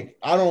Future, me, like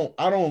I don't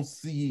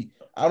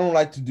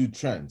like to do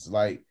trends.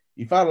 Like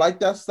if I like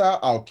that style,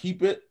 I'll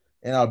keep it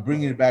and I'll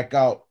bring it back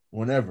out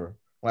whenever.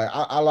 Like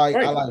I like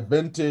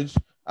vintage.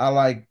 I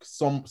like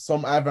some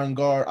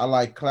avant-garde. I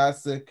like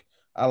classic.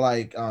 I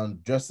like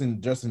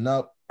dressing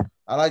up.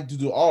 I like to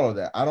do all of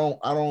that. I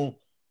don't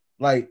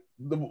like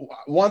the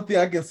one thing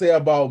I can say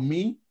about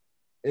me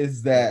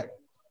is that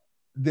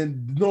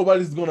then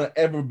nobody's gonna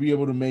ever be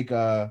able to make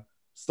a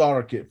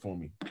starter kit for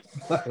me.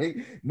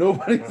 Like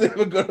nobody's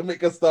ever gonna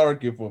make a starter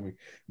kit for me.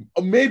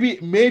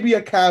 Maybe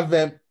a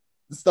Cavent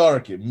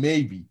starter kit,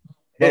 maybe,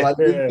 but like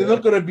they're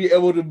not gonna be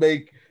able to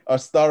make a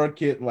starter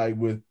kit like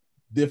with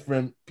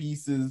different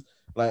pieces.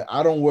 Like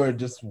I don't wear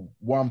just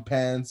one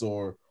pants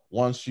or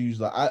one shoes.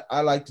 Like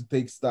I like to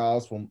take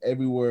styles from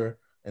everywhere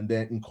and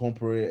then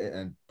incorporate it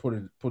and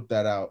put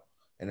that out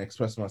and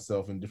express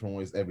myself in different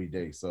ways every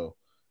day. So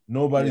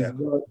nobody's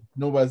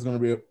gonna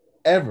be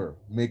ever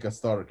make a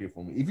starter kit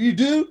for me. If you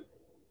do,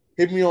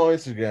 hit me on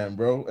Instagram,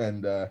 bro,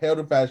 and Hail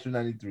to Fashion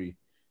 93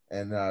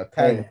 and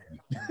tag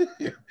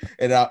me.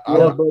 And I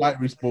might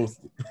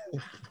repost it.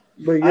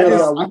 But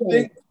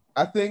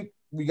I think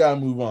we gotta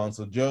move on.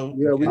 So Joe,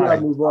 we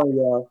gotta move on,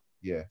 y'all.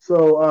 Yeah.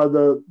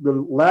 So the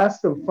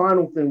last and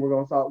final thing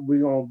we're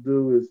gonna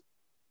do is,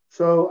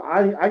 so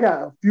I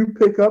got a few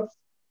pickups,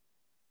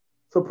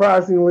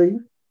 surprisingly,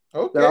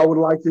 that I would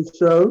like to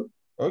show.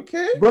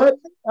 Okay. But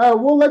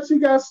we'll let you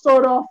guys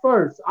start off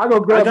first. I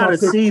gotta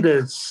see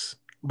this,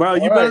 bro.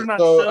 You better not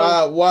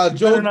show. While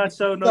Joe better not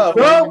show no.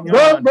 Bro,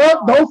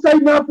 don't say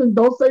nothing.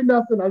 Don't say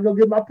nothing. I'm gonna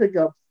get my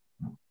pickups.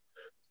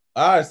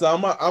 All right, so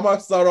I'm gonna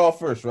start off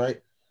first,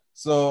 right?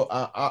 So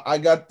I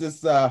got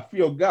this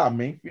feel God,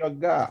 and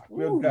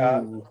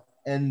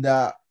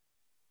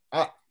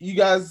you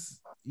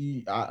guys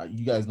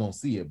don't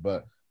see it,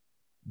 but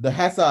the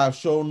hats I've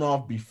shown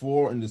off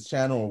before in this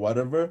channel or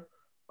whatever,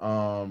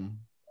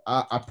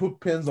 I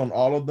put pins on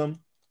all of them.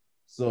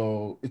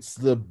 So it's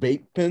the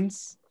bait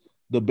pins,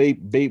 the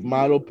bait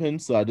model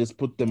pins. So I just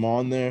put them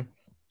on there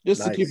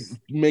just to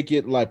make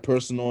it like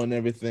personal and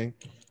everything.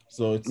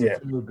 So it's a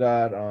Feel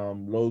God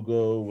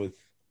logo with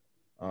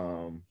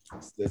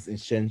this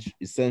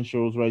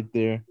essentials right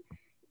there.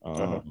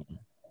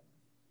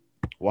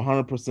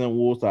 100%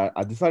 wool. So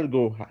I decided to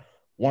go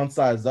one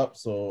size up.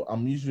 So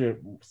I'm usually at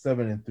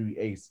 7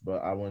 3/8,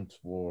 but I went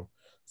for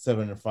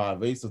 7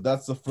 5/8. So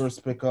that's the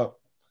first pickup.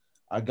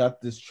 I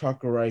got this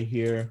trucker right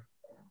here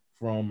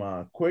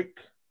from Quick.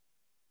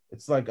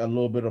 It's like a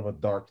little bit of a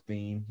dark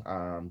theme,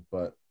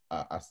 but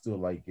I still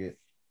like it.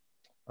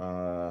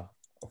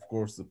 Of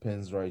course, the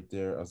pins right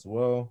there as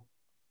well.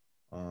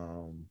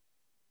 Um,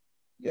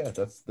 yeah,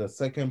 that's the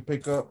second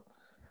pickup.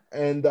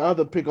 And the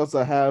other pickups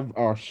I have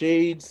are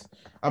shades.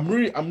 I'm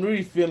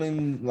really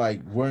feeling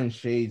like wearing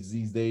shades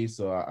these days,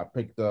 so I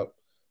picked up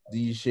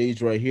these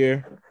shades right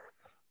here.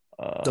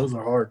 Those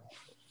are hard.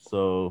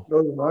 So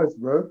Those are nice,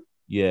 bro.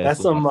 yeah, That's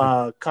so some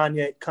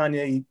Kanye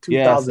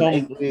yeah,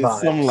 2008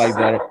 something like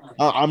vibes.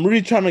 that. I'm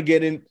really trying to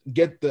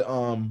get the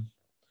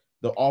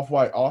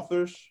off-white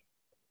authors,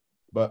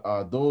 but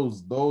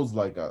those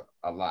like a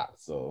lot.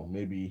 So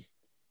maybe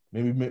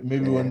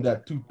when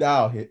that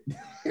 2000 hit.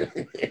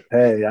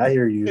 Hey, I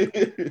hear you.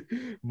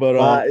 But You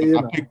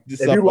I know, picked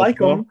this if up you as like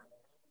well. them,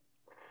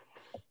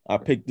 I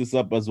picked this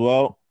up as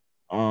well.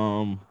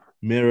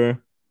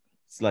 Mirror.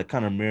 It's like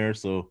kind of mirror,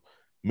 so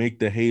make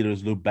the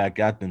haters look back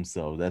at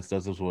themselves. That's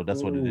what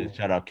it is. ooh,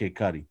 Shout out Kid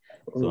Cudi.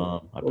 So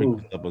ooh, I picked ooh.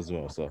 this up as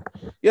well. So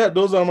yeah,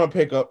 those are my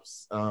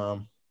pickups.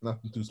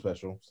 Nothing too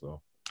special.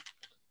 So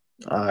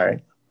All right,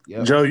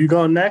 yeah. Joe, you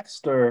going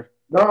next or?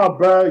 Nah,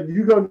 bro,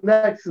 you go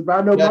next. But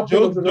I know Yeah, my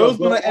pickups are Joe's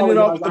gonna well end it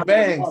off organized. with I a got a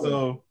bang. lot of them.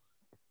 So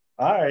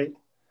All right.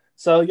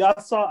 So y'all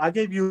saw I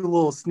gave you a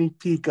little sneak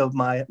peek of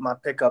my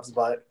pickups,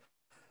 but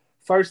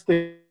first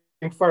thing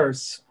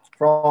first,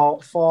 for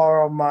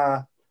all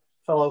my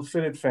fellow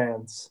fitted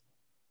fans,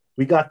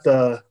 we got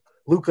the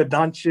Luka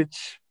Doncic,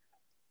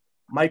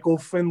 Michael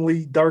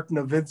Finley, Dirk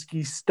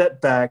Nowitzki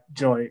step back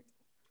joint.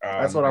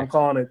 That's what I'm nice.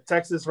 calling it.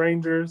 Texas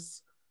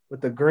Rangers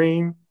with the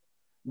green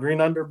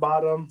under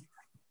bottom,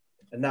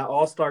 and that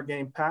All-Star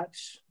game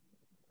patch.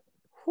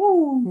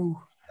 Whoo!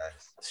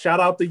 Nice. Shout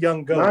out the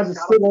young goat. Mine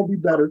is still gonna be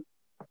better.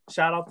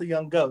 Shout out the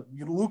young goat.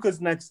 Luca's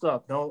next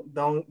up.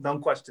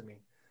 Don't question me.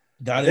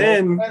 Got him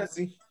on Then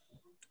fantasy.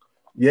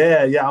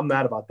 yeah, I'm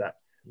mad about that.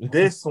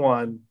 This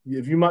one,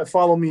 if you might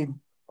follow me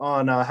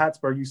on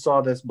Hattsburg, you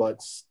saw this, but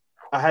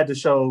I had to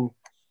show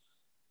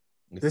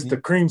this the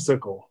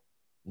creamsicle.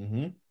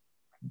 Mm-hmm.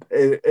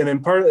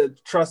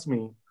 Trust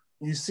me,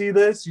 you see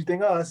this, you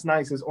think, oh, that's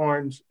nice. It's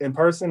orange. In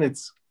person,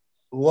 it's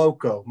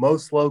loco,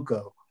 most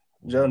loco.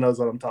 Joe knows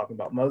what I'm talking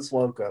about. Most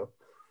loco.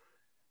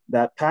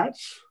 That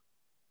patch,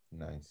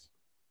 Nice.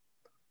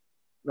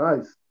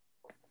 Nice.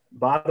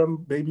 bottom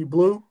baby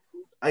blue,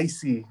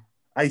 icy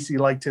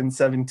like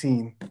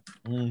 1017.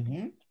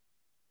 Mm-hmm.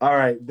 All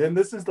right, then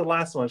this is the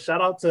last one. Shout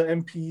out to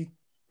MP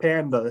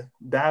Panda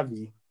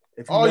Davy.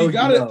 If you Oh, know, you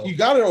got you it. know. You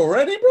got it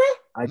already, bro.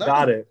 I Nice.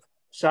 got it.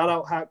 Shout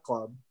out Hat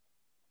Club.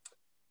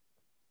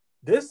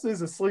 This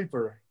is a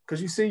sleeper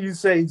because you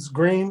say it's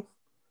green.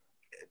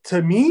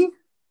 To me,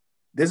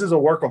 this is a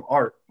work of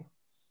art.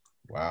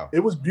 Wow. It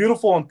was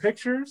beautiful in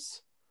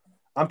pictures.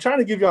 I'm trying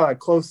to give y'all a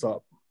close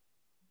up.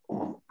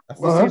 Well,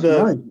 See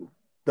nice.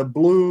 the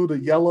blue, the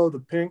yellow, the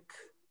pink.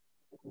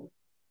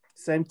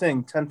 Same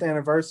thing. 10th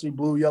anniversary,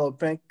 blue, yellow,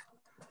 pink.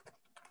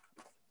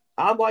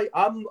 I'm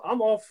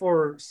all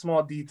for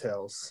small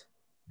details.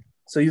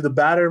 So you the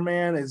batter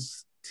man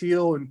is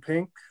teal and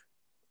pink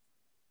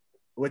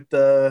with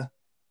the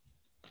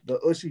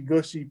ushy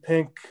gushy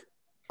pink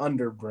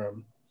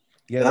underbrim.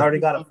 Yeah, And I already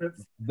got a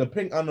fifth. the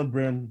pink on the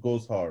brim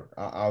goes hard.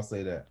 I'll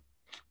say that.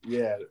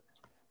 Yeah.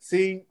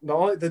 See,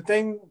 the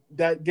thing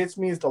that gets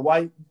me is the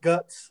white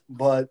guts,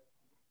 but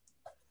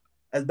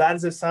as bad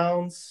as it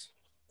sounds,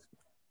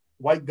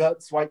 white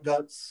guts.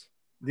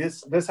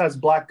 This has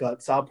black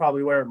guts. So I'll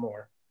probably wear it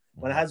more.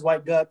 When it has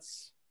white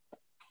guts,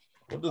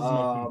 What does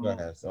my pink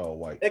has? Oh,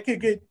 white. it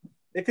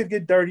could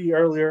get dirty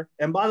earlier.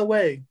 And by the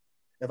way,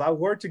 if I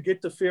were to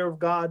get the Fear of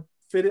God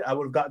fitted, I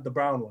would have got the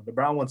brown one. The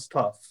brown one's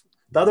tough.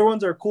 The other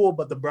ones are cool,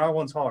 but the brown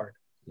one's hard.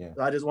 Yeah.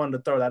 So I just wanted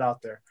to throw that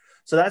out there.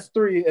 So that's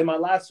 3. And my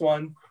last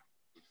one,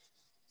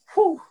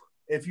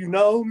 if you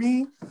know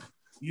me,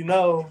 you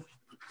know,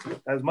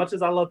 as much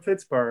as I love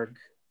Pittsburgh,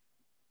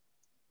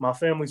 my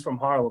family's from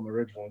Harlem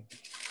originally.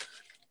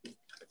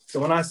 So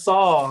when I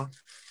saw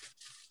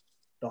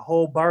the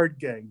whole Bird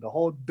Gang, the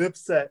whole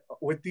Dipset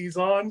with these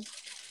on,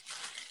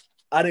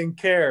 I didn't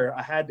care.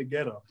 I had to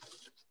get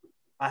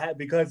them.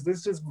 Because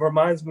this just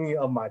reminds me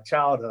of my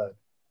childhood.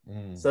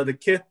 So the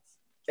Kith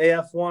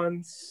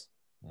AF1s.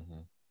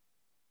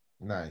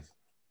 Mm-hmm. Nice.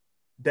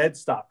 Dead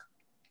stock.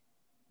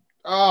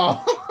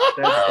 Oh.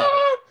 Dead stock.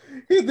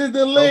 He did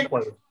the lick.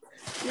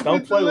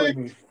 Don't play with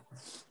me.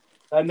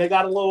 And they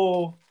got a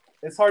little,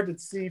 it's hard to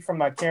see from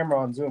my camera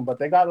on Zoom, but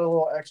they got a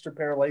little extra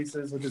pair of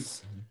laces, which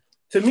is,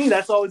 to me,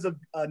 that's always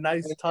a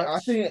nice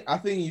touch. I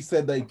think you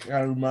said they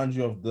kind of remind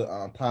you of the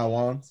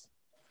Taiwans.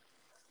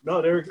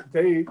 No,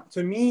 they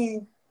to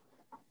me,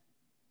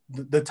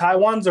 the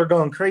Taiwans are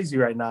going crazy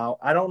right now.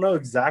 I don't know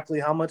exactly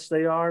how much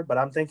they are, but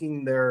I'm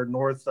thinking they're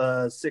north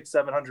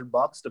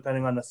 $600-700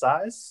 depending on the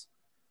size.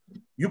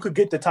 You could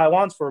get the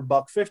Taiwans for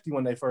 $150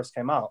 when they first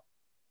came out,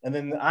 and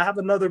then I have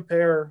another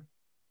pair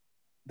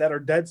that are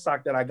dead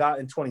stock that I got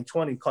in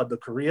 2020 called the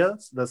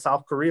Koreas, the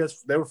South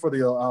Koreas. They were for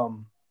the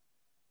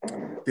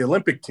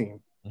Olympic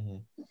team.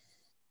 Mm-hmm.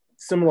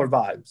 Similar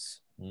vibes.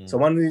 So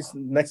one of these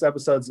next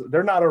episodes,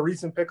 they're not a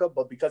recent pickup,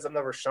 but because I've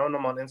never shown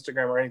them on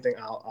Instagram or anything,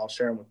 I'll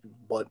share them with you.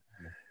 But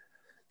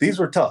these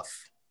were tough.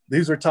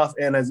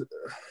 And as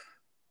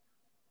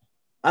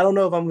I don't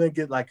know if I'm going to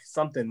get like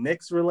something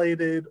Knicks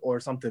related or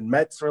something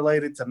Mets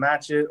related to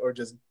match it, or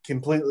just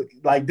completely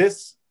like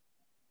this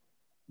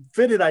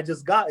fitted I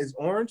just got is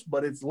orange,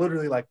 but it's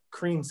literally like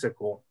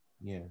creamsicle.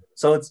 Yeah.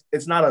 So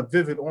it's not a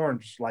vivid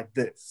orange like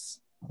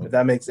this, if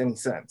that makes any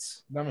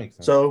sense. That makes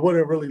sense. So it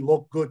wouldn't really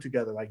look good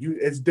together. Like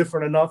it's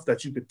different enough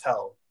that you could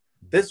tell.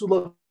 This would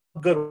look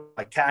good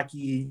like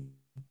khaki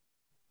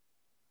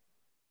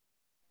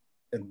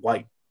and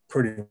white,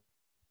 pretty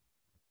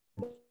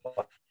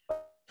much.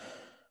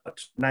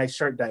 Nice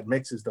shirt that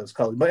mixes those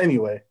colors. But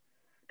anyway,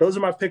 those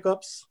are my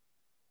pickups.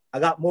 I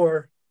got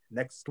more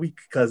next week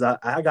because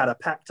I got a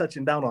pack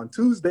touching down on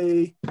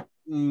Tuesday.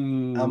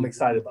 I'm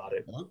excited about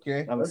it.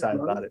 Okay. I'm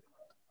excited about it.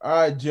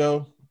 All right,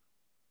 Joe.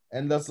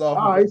 End us off.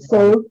 All right,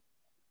 so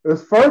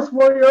this first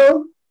one,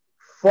 yo,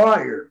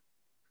 fire.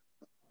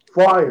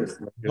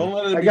 Don't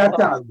let it I be got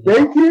that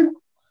bacon.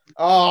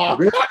 Oh,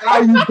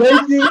 Are you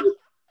bacon?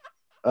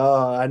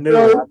 I knew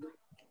it.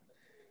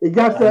 It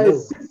got that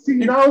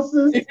 16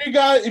 ounces.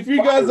 If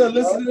you guys are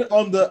listening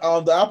on the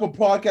Apple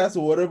Podcast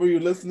or whatever you're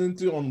listening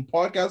to on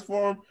podcast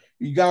form,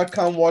 you gotta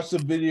come watch the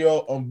video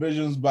on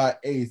Visions by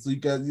Ace, so you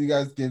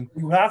guys can.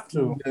 You have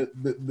to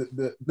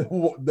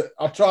the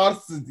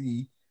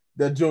atrocity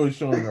that Joe is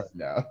showing right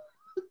now.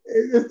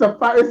 It's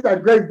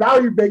that great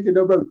value bacon,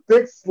 though, but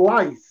thick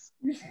slice.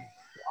 I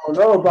don't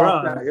know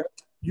about that.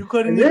 You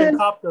couldn't even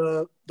cop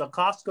the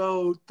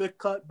Costco thick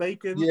cut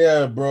bacon.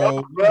 Yeah,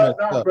 bro. Bro.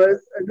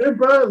 And then,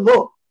 bro,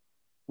 look,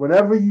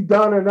 whenever you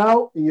down and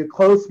out and your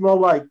clothes smell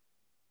like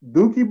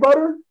dookie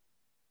butter,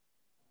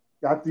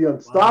 got the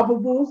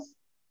Unstoppables.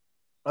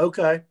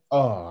 Okay.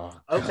 Oh,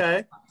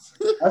 okay.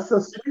 That's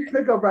a sweet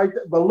pickup right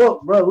there. But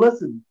look, bro,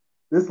 listen.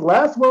 This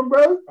last one,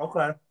 bro.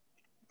 Okay.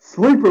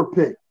 Sleeper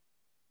pick.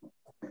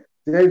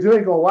 James, you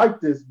ain't gonna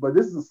like this, but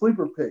this is a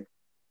sleeper pick.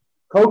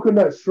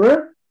 Coconut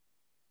shrimp.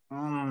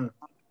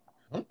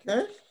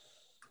 Okay.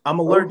 I'm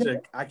allergic.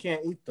 Okay. I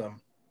can't eat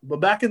them. But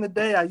back in the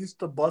day, I used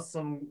to bust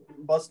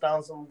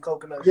down some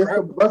coconut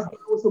shrimp. Bust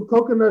down some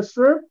coconut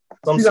shrimp.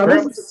 Some See, now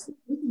this is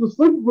a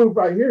sleeper move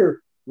right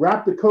here.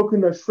 Wrap the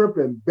coconut shrimp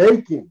in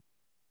bacon.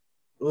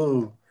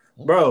 Ooh,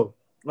 bro,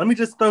 let me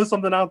just throw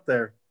something out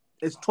there.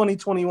 It's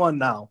 2021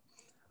 now.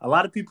 A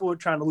lot of people are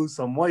trying to lose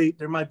some weight.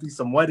 There might be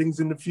some weddings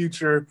in the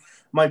future.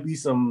 Might be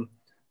some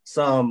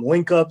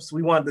link ups.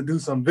 We want to do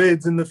some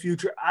vids in the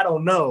future. I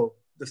don't know.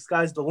 The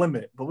sky's the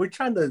limit. But we're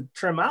trying to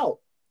trim out,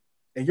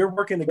 and you're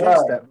working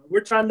against that.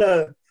 We're trying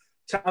to.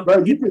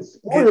 Bro, you can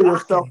spoil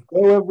yourself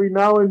every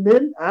now and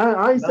then.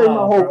 I ain't saying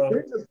my whole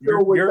business.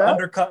 You're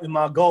undercutting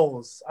my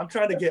goals. I'm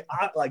trying to get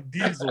like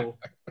Diesel.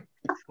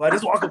 I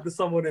just walk up to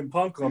someone and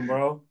punk them,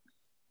 bro.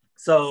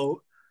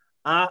 So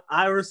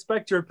I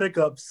respect your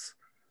pickups.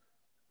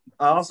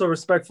 I also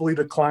respectfully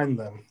decline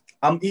them.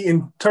 I'm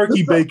eating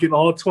turkey bacon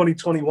all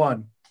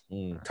 2021.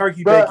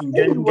 Turkey bacon,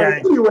 gang.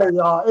 Anyway,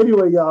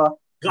 y'all.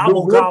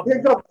 Gobble.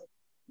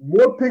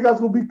 More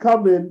pickups will be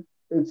coming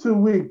in 2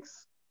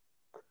 weeks.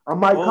 I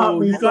might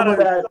copy some of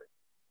that.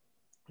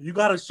 You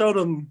got to show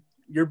them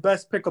your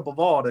best pickup of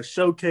all, the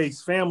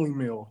Showcase family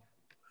meal.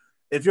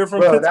 If you're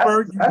from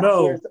Pittsburgh, you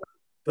know.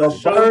 The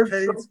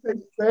Showcase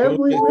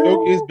family meal.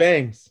 Showcase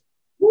bangs.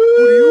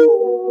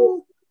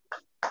 Woo!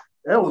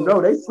 Hell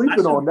no, they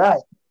sleeping on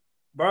that.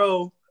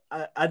 Bro,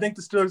 I think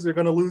the Steelers are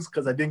going to lose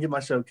because I didn't get my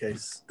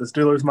Showcase. The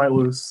Steelers might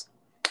lose.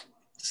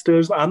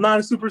 I'm not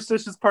a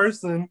superstitious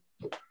person,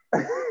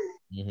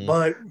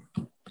 but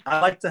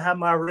I like to have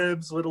my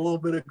ribs with a little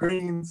bit of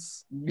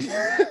greens.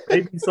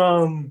 Maybe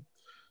some.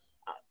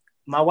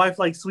 My wife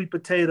likes sweet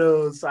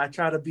potatoes. I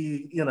try to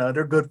be,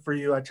 they're good for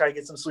you. I try to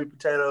get some sweet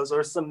potatoes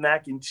or some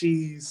mac and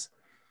cheese.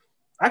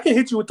 I can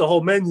hit you with the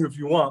whole menu if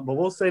you want, but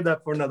we'll save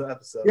that for another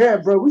episode. Yeah,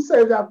 bro. We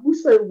say that.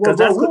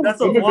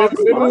 That's a vlog.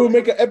 Maybe we'll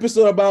make an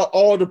episode about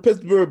all the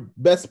Pittsburgh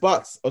best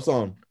spots or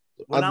something.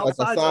 When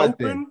outside's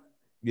open,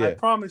 yeah. I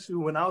promise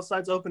you, when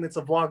outside's open, it's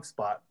a vlog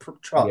spot.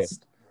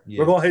 Trust. Yeah.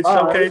 We're gonna hit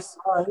Showcase.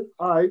 All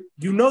right.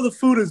 You know the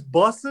food is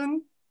bussin'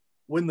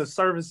 when the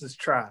service is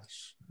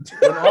trash.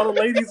 When all the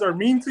ladies are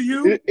mean to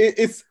you,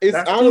 it's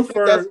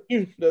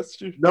honestly that's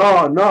true.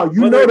 No,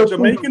 you whether know the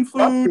Jamaican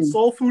food,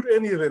 soul food,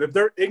 any of it. If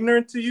they're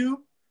ignorant to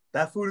you,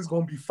 that food is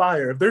gonna be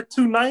fire. If they're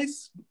too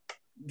nice,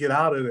 get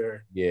out of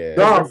there. Yeah.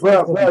 No,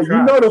 bro,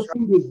 you know the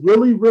food is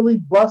really, really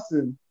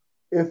busting.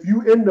 If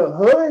you in the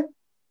hood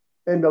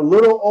and the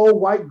little old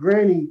white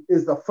granny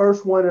is the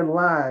first one in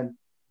line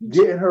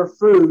getting her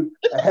food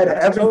ahead of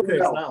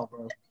everyone else. Now,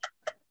 bro.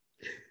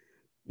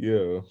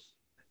 Yeah.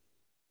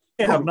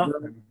 Can't have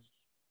nothing.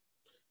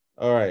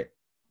 All right.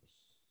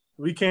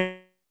 We can't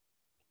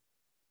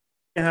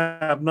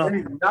have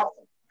nothing.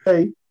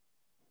 Hey,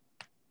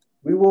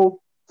 we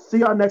will see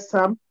y'all next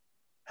time.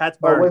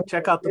 Hattsburg,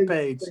 check out the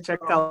page.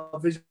 Check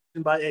out Vision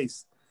by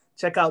Ace.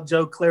 Check out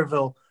Joe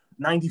Clairville,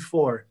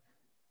 94.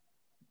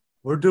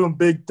 We're doing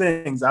big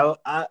things.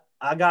 I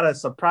got a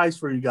surprise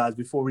for you guys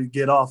before we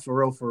get off for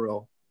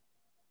real.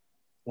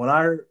 when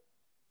our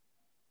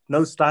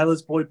No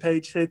Stylist Boy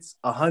page hits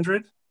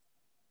 100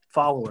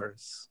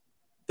 followers,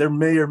 there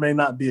may or may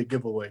not be a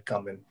giveaway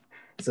coming.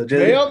 So just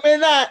May or may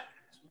not.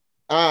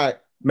 All right.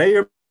 may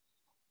or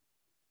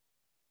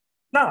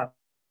not.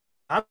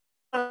 I'm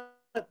not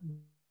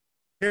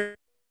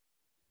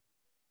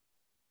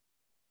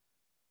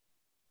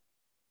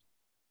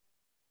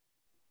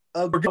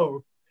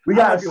go. We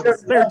got a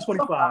spare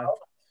 25.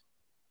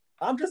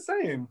 I'm just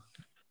saying.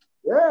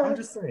 Yeah. I'm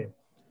just saying.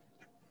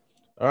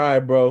 All right,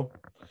 bro.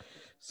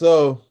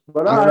 So,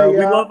 but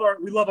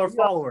we love our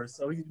followers,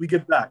 so we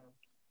get back.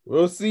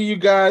 We'll see you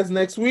guys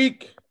next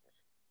week,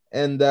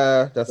 and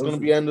that's going to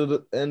be end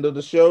of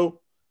the show.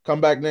 Come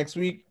back next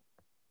week.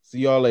 See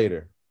y'all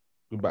later.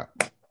 Goodbye.